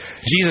says,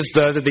 Jesus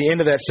does at the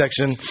end of that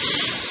section,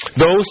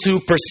 those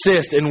who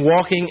persist in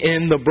walking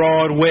in the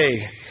broad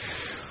way,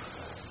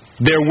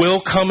 there will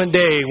come a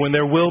day when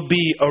there will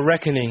be a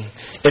reckoning.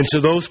 And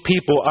to those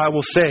people I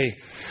will say,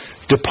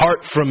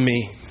 depart from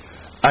me,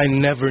 I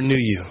never knew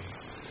you.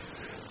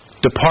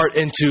 Depart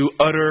into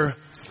utter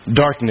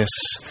darkness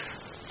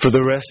for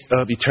the rest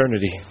of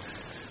eternity.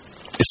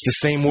 It's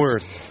the same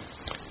word.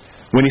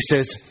 When he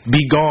says,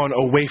 be gone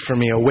away from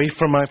me, away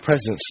from my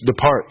presence,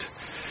 depart.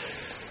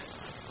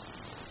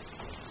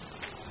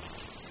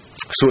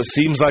 So it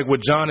seems like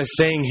what John is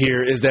saying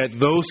here is that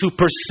those who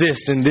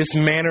persist in this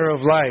manner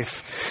of life,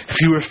 if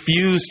you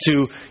refuse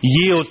to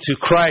yield to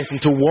Christ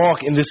and to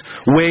walk in this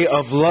way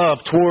of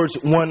love towards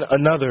one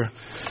another,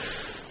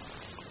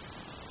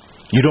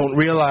 you don't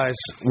realize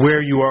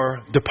where you are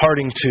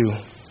departing to,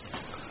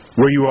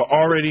 where you are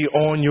already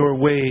on your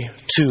way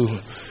to,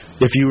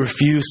 if you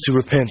refuse to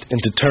repent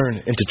and to turn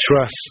and to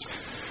trust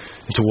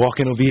and to walk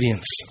in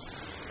obedience.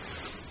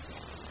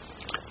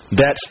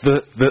 That's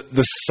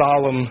the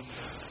solemn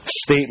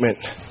statement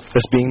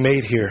that's being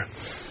made here.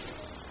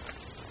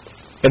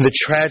 And the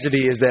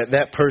tragedy is that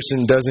that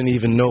person doesn't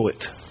even know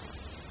it.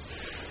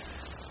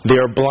 They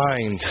are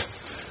blind.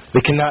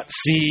 They cannot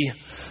see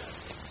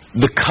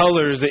the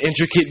colors, the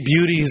intricate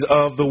beauties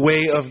of the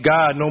way of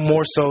God, no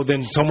more so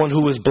than someone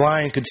who is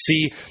blind could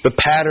see the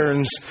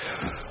patterns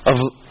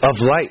of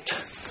light.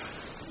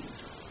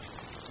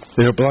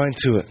 They are blind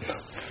to it.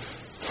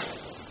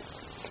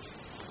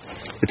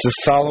 It's a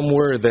solemn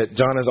word that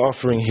John is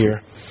offering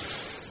here.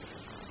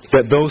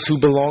 That those who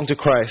belong to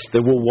Christ,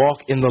 they will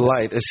walk in the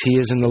light as He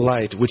is in the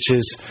light, which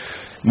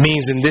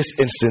means in this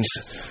instance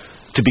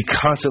to be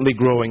constantly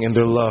growing in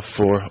their love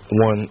for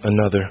one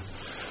another,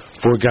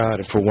 for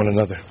God and for one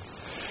another.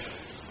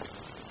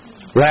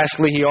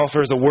 Lastly, he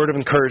offers a word of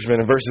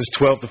encouragement in verses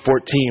 12 to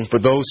 14 for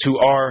those who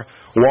are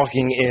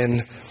walking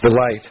in the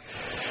light.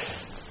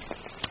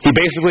 He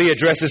basically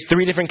addresses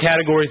three different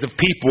categories of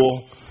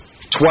people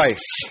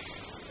twice.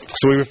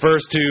 So he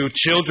refers to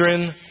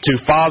children,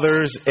 to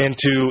fathers, and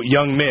to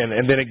young men.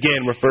 And then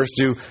again refers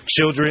to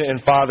children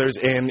and fathers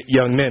and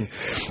young men.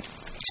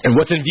 And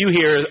what's in view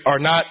here are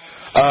not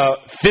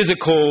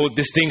physical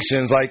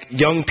distinctions like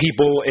young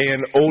people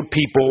and old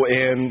people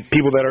and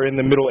people that are in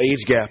the middle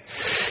age gap.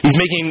 He's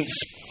making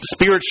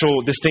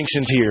spiritual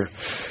distinctions here.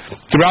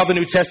 Throughout the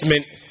New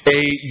Testament, a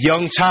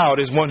young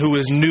child is one who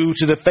is new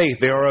to the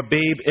faith. They are a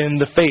babe in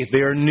the faith.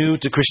 They are new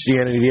to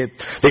Christianity.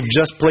 They've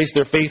just placed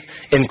their faith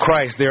in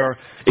Christ. They are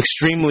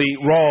extremely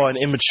raw and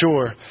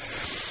immature.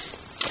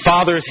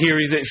 Fathers here,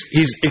 he's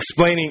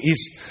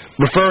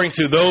referring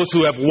to those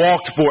who have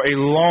walked for a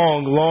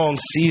long, long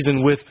season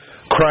with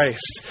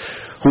Christ,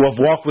 who have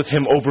walked with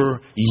Him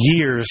over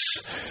years,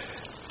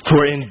 who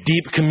are in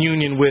deep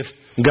communion with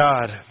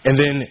God. And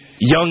then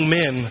young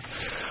men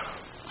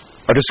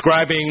are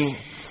describing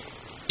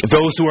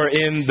those who are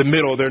in the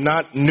middle. They're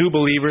not new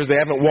believers. They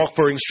haven't walked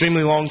for an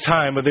extremely long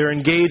time, but they're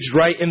engaged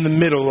right in the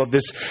middle of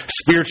this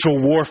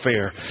spiritual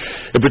warfare.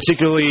 It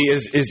particularly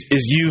is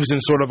used in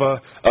sort of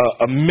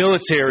a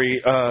military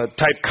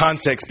type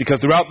context, because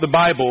throughout the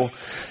Bible,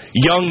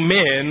 young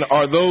men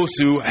are those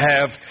who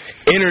have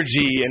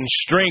energy and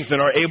strength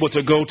and are able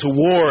to go to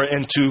war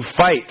and to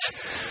fight.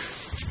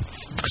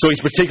 So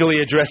he's particularly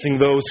addressing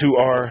those who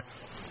are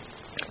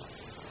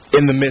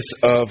in the midst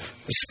of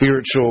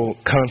spiritual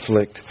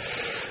conflict.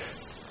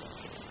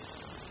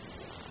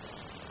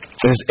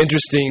 And it's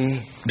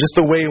interesting, just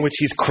the way in which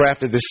he's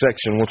crafted this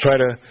section. We'll try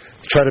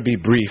to be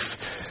brief,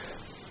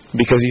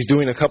 because he's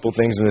doing a couple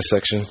things in this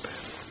section.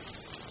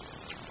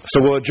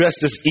 So we'll address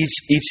just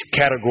each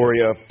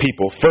category of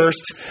people.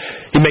 First,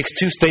 he makes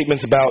two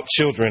statements about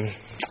children.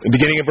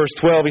 Beginning in verse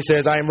 12, he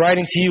says, "I am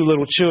writing to you,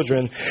 little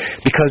children,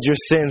 because your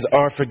sins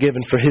are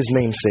forgiven for his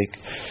name's sake."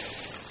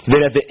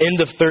 Then at the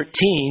end of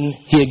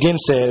 13, he again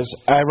says,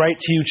 "I write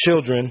to you,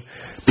 children,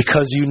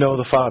 because you know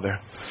the Father."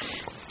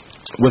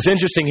 What's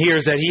interesting here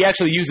is that he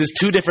actually uses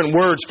two different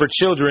words for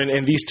children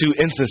in these two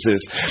instances.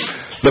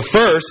 The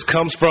first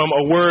comes from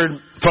a word,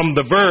 from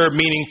the verb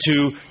meaning to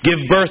give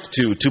birth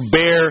to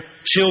bear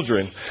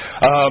children.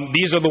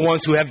 These are the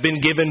ones who have been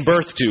given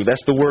birth to.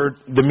 That's the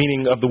word, the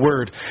meaning of the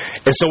word.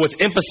 And so what's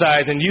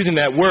emphasized in using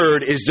that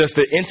word is just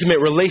the intimate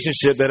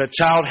relationship that a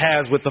child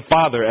has with the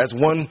father, as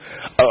one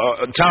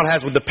child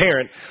has with the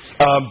parent,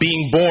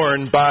 being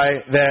born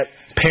by that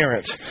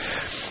parent.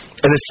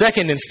 In the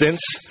second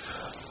instance,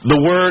 the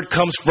word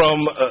comes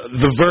from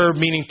the verb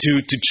meaning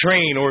to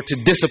train or to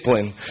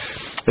discipline.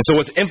 And so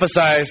what's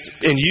emphasized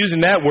in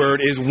using that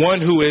word is one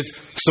who is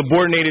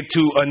subordinated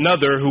to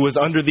another, who is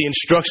under the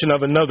instruction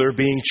of another,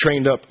 being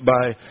trained up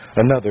by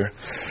another.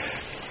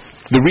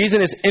 The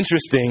reason it's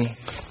interesting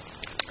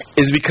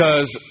is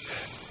because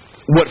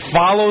what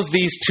follows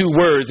these two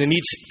words in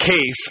each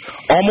case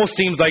almost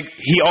seems like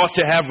he ought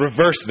to have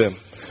reversed them.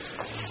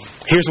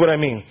 Here's what I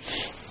mean.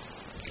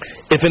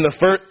 If in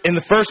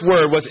the first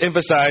word, what's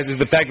emphasized is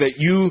the fact that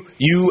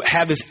you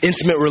have this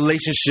intimate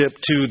relationship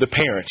to the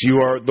parents.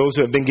 You are those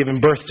who have been given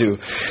birth to.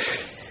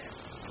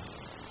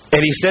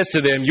 And he says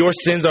to them, your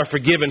sins are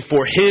forgiven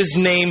for his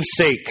name's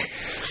sake.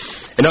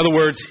 In other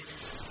words,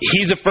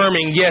 he's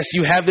affirming, yes,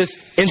 you have this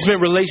intimate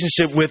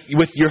relationship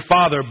with your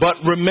father, but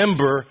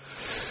remember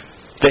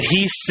that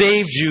he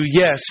saved you,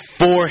 yes,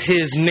 for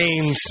his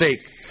name's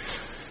sake.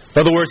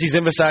 In other words, he's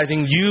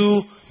emphasizing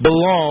you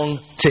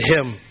belong to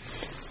him.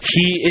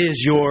 He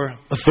is your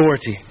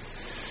authority.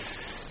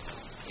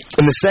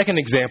 In the second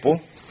example,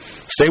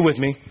 stay with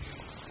me,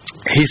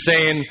 he's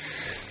saying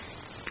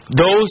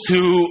those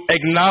who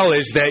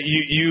acknowledge that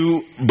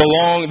you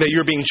belong, that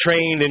you're being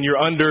trained and you're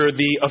under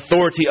the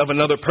authority of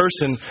another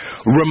person,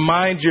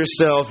 remind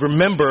yourself,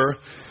 remember,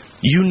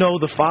 you know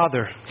the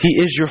Father.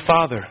 He is your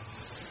Father.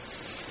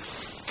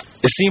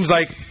 It seems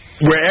like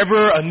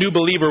wherever a new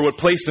believer would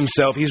place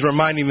themselves, he's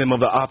reminding them of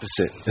the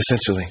opposite,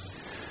 essentially.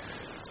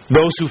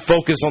 Those who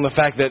focus on the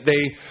fact that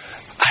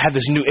I have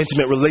this new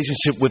intimate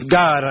relationship with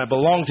God and I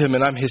belong to him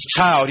and I'm his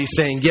child, he's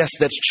saying, yes,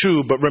 that's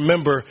true, but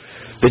remember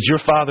that your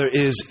Father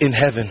is in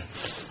heaven.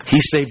 He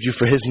saved you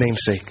for his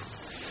name's sake.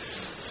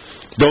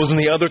 Those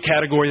in the other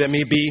category that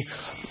may be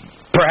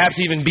perhaps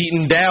even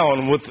beaten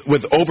down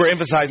with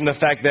overemphasizing the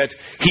fact that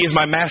he is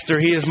my master,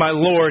 he is my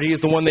Lord, he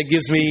is the one that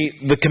gives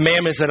me the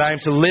commandments that I am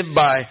to live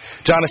by.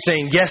 John is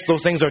saying, yes,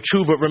 those things are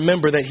true, but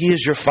remember that he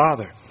is your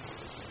Father.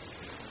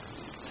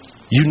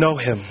 You know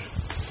him.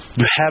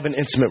 You have an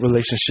intimate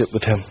relationship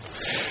with him.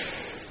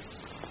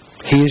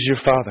 He is your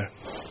Father.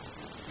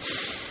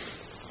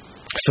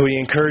 So he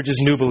encourages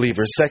new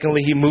believers.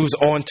 Secondly, he moves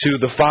on to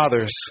the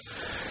fathers.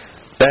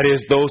 That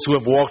is, those who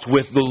have walked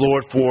with the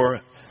Lord for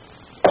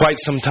quite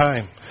some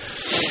time.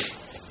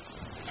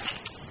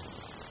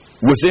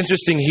 What's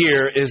interesting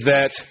here is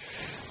that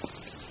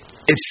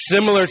it's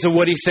similar to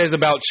what he says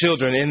about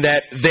children in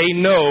that they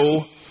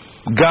know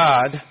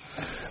God,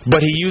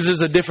 but he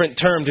uses a different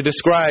term to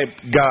describe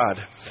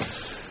God.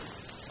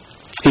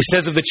 He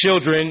says of the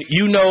children,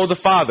 you know the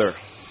Father.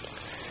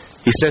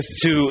 He says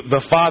to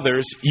the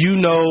fathers, you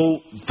know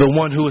the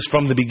one who is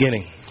from the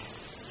beginning.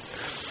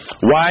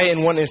 Why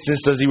in one instance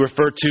does he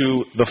refer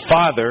to the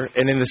Father,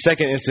 and in the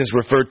second instance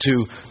refer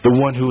to the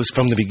one who is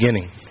from the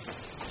beginning?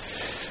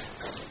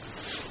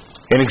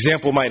 An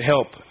example might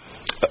help.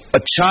 A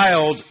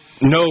child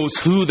knows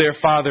who their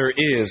father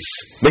is.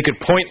 They could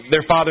point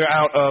their father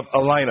out of a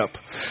lineup.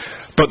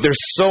 But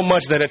there's so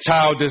much that a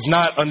child does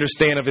not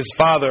understand of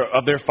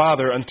their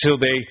father until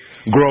they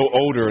grow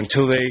older,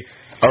 until they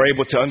are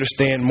able to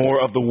understand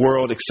more of the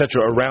world,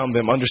 etc. around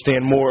them,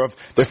 understand more of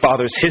their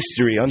father's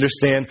history,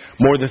 understand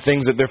more of the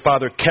things that their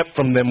father kept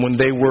from them when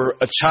they were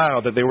a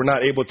child, that they were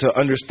not able to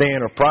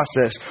understand or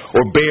process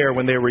or bear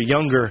when they were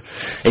younger.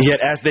 And yet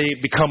as they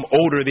become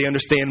older, they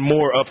understand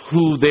more of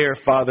who their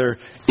father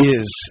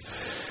is.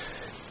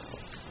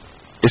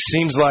 It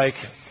seems like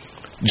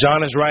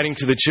John is writing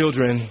to the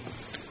children,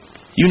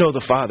 you know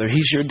the Father,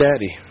 he's your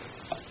daddy.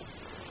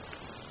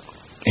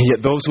 And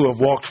yet those who have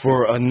walked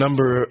for a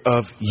number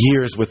of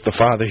years with the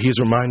Father, he's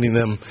reminding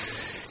them,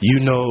 you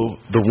know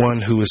the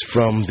one who is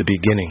from the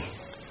beginning.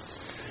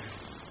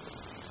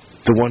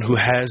 The one who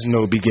has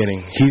no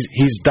beginning.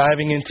 He's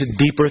diving into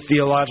deeper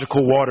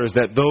theological waters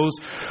that those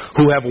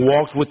who have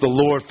walked with the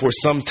Lord for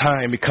some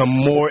time become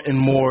more and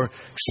more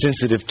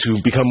sensitive to,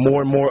 become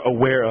more and more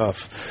aware of.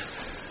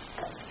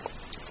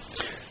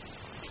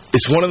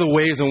 It's one of the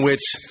ways in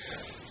which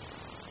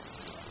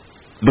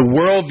the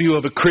worldview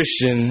of a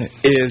Christian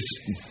is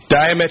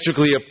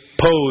diametrically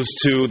opposed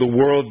to the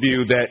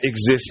worldview that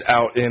exists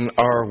out in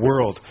our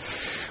world.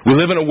 We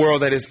live in a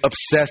world that is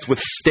obsessed with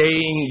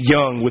staying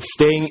young, with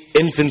staying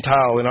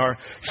infantile in our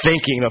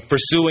thinking, of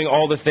pursuing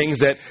all the things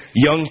that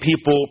young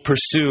people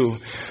pursue,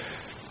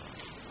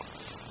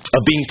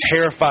 of being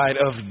terrified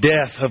of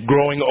death, of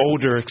growing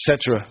older,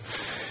 etc.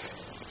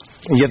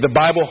 Yet the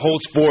Bible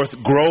holds forth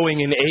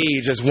growing in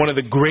age as one of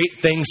the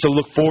great things to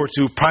look forward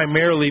to,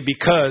 primarily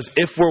because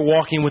if we're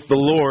walking with the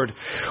Lord,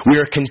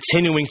 we are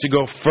continuing to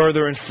go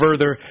further and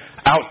further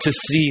out to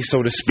sea,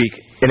 so to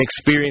speak, and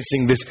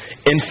experiencing this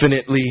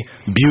infinitely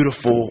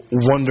beautiful,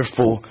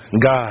 wonderful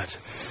God.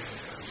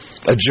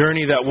 A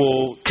journey that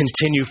will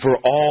continue for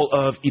all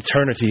of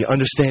eternity,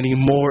 understanding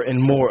more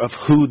and more of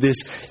who this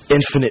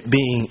infinite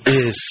being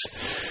is.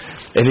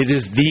 And it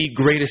is the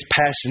greatest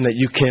passion that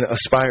you can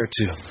aspire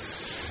to.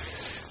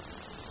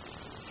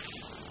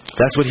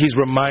 That's what he's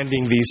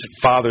reminding these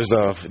fathers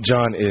of,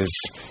 John, is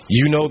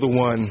you know the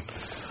one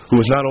who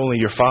is not only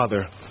your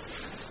father,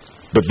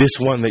 but this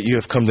one that you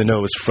have come to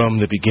know is from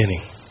the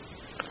beginning.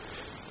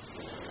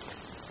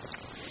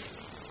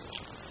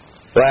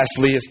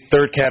 Lastly, his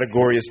third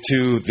category is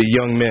to the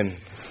young men.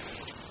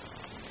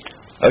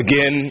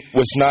 Again,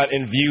 what's not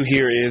in view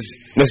here is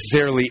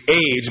necessarily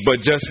age, but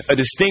just a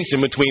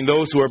distinction between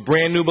those who are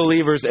brand new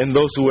believers and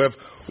those who have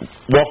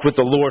walked with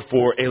the Lord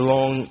for a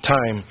long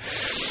time.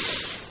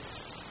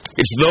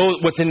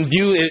 What's in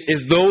view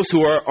is those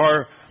who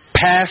are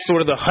past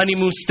sort of the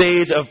honeymoon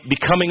stage of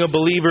becoming a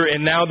believer,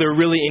 and now they're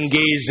really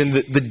engaged in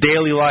the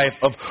daily life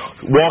of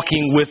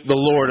walking with the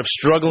Lord, of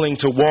struggling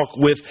to walk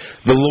with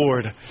the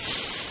Lord.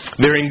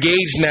 They're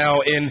engaged now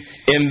in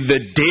the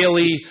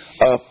daily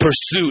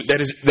pursuit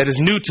that is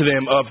new to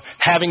them, of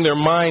having their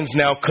minds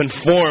now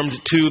conformed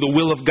to the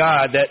will of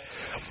God, that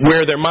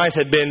where their minds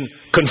had been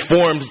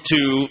conformed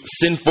to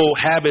sinful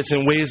habits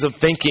and ways of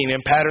thinking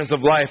and patterns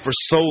of life for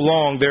so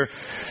long, they're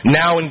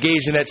now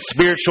engaged in that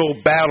spiritual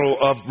battle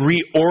of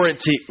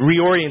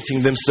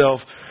reorienting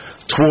themselves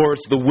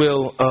towards the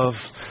will of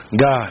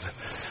God.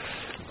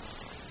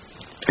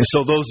 And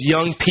so those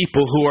young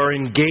people who are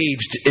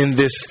engaged in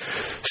this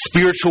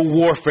spiritual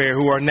warfare,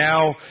 who are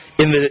now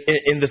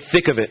in the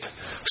thick of it,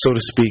 so to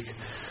speak,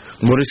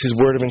 what is his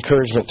word of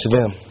encouragement to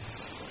them?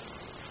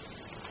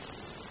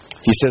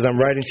 He says, I'm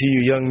writing to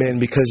you, young men,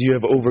 because you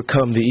have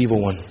overcome the evil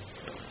one.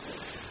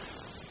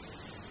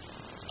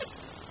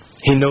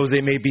 He knows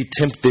they may be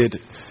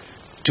tempted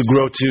to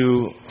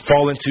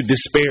fall into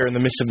despair in the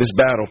midst of this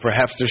battle.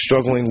 Perhaps they're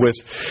struggling with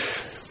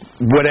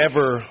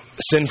whatever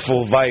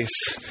sinful vice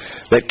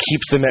that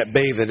keeps them at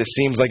bay, that it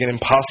seems like an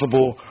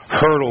impossible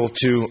hurdle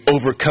to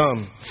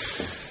overcome.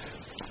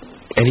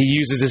 And he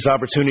uses this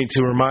opportunity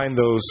to remind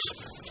those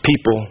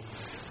people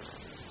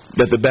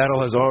that the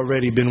battle has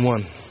already been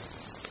won.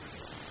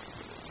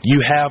 You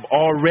have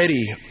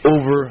already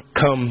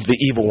overcome the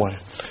evil one.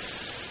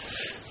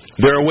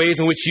 There are ways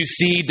in which you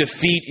see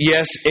defeat,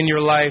 yes, in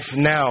your life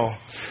now,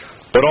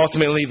 but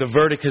ultimately the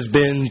verdict has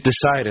been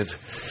decided.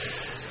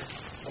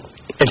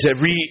 And to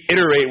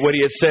reiterate what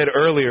he had said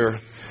earlier,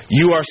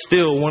 you are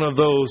still one of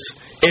those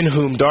in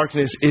whom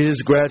darkness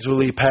is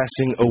gradually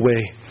passing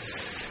away.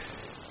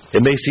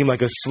 It may seem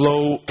like a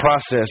slow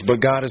process, but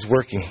God is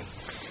working.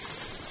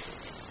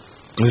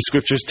 The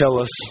scriptures tell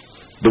us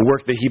the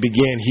work that he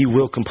began, he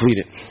will complete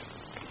it.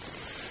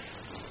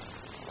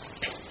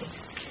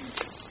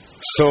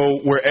 So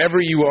wherever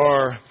you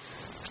are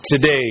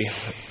today,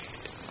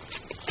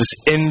 just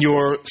in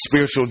your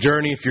spiritual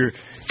journey, if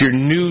you're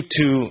new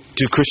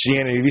to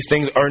Christianity, these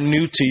things are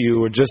new to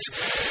you, or just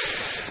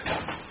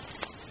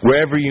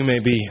wherever you may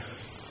be,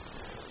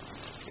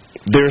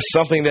 there's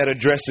something that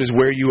addresses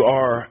where you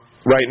are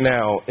right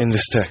now in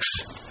this text.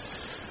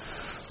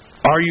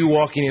 Are you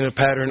walking in a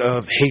pattern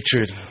of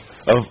hatred,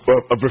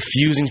 of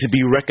refusing to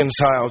be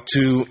reconciled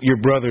to your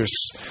brothers,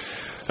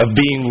 of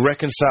being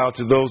reconciled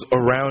to those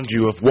around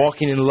you, of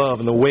walking in love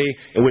in the way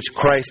in which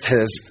Christ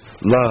has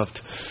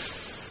loved?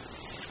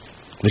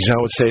 And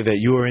John would say that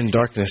you are in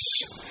darkness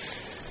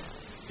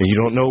and you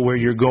don't know where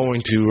you're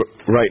going to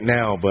right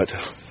now, but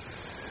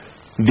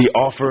the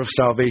offer of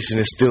salvation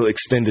is still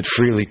extended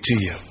freely to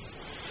you.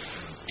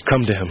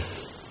 Come to him.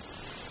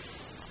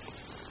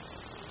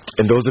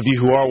 And those of you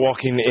who are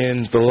walking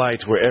in the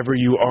light, wherever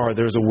you are,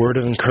 there's a word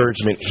of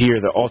encouragement here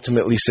that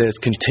ultimately says,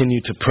 continue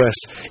to press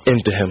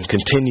into him.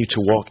 Continue to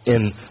walk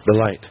in the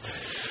light.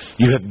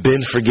 You have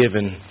been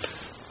forgiven,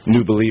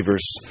 new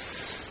believers.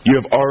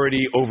 You have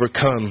already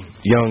overcome,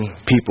 young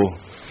people.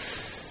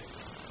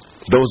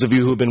 Those of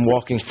you who have been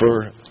walking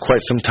for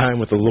quite some time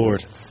with the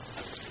Lord,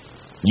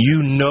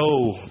 you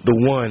know the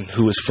one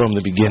who is from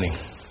the beginning.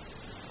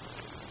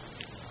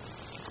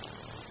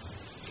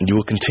 And you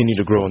will continue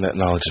to grow in that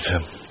knowledge of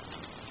him.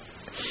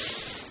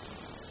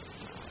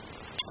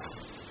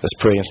 Let's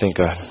pray and thank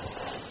God.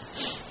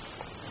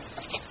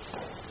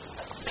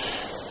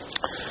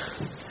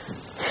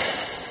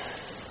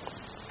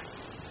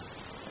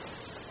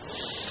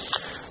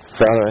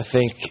 Father, I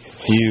thank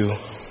you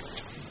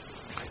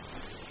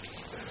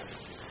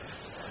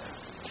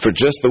for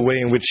just the way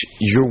in which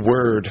your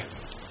word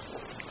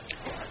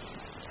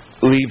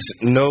leaves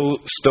no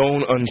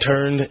stone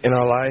unturned in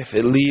our life.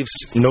 It leaves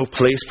no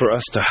place for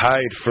us to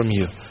hide from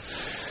you.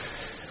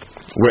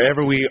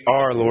 Wherever we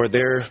are, Lord,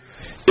 there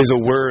is a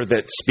word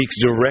that speaks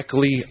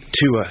directly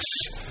to us.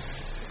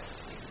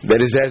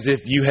 That is as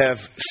if you have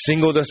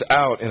singled us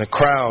out in a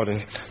crowd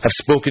and have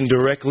spoken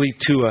directly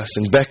to us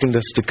and beckoned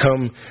us to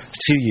come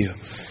to you.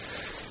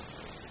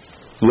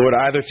 Lord,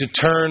 either to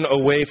turn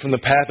away from the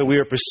path that we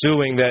are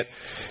pursuing that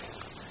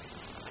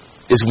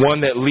is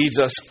one that leads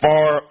us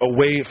far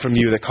away from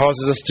you, that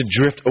causes us to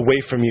drift away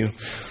from you.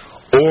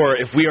 Or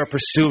if we are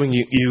pursuing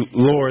you,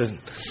 Lord,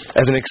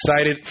 as an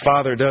excited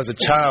father does a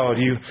child,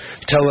 you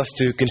tell us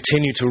to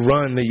continue to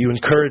run, that you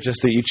encourage us,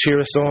 that you cheer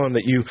us on,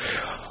 that you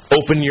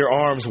open your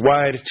arms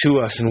wide to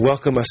us and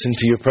welcome us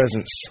into your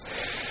presence.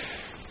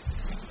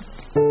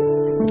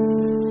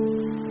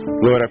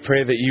 Lord, I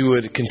pray that you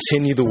would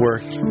continue the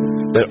work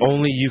that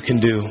only you can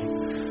do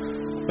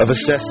of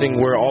assessing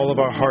where all of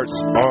our hearts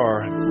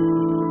are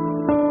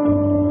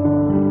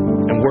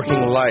and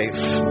working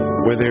life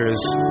where there is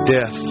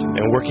death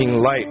and working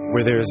light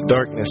where there is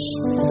darkness.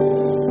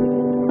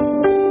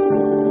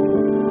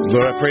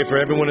 Lord, I pray for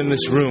everyone in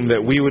this room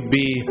that we would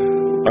be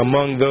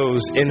among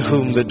those in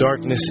whom the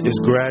darkness is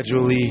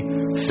gradually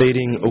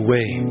fading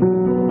away.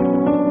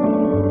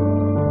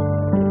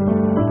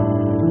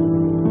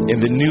 In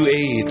the new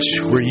age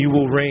where you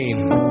will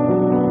reign,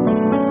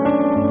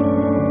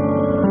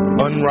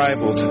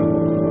 unrivaled,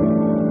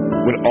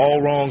 when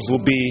all wrongs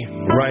will be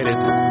righted,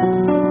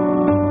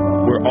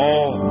 where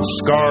all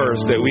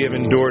scars that we have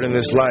endured in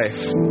this life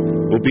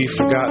will be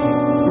forgotten,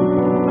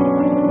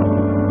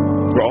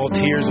 where all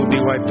tears will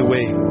be wiped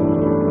away,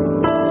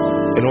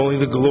 and only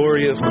the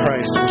glory of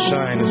Christ will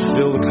shine and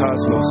fill the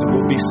cosmos and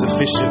will be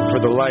sufficient for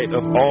the light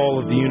of all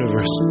of the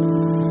universe.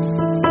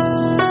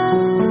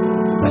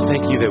 I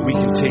thank you that we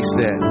can taste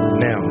that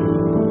now.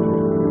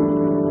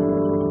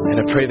 And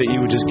I pray that you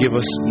would just give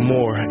us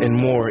more and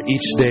more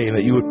each day, and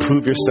that you would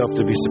prove yourself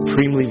to be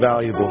supremely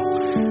valuable,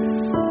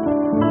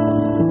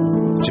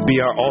 to be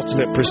our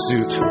ultimate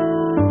pursuit.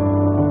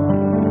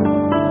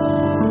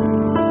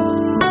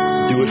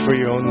 Do it for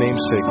your own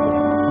name's sake.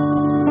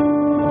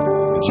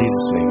 In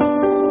Jesus' name,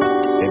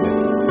 amen.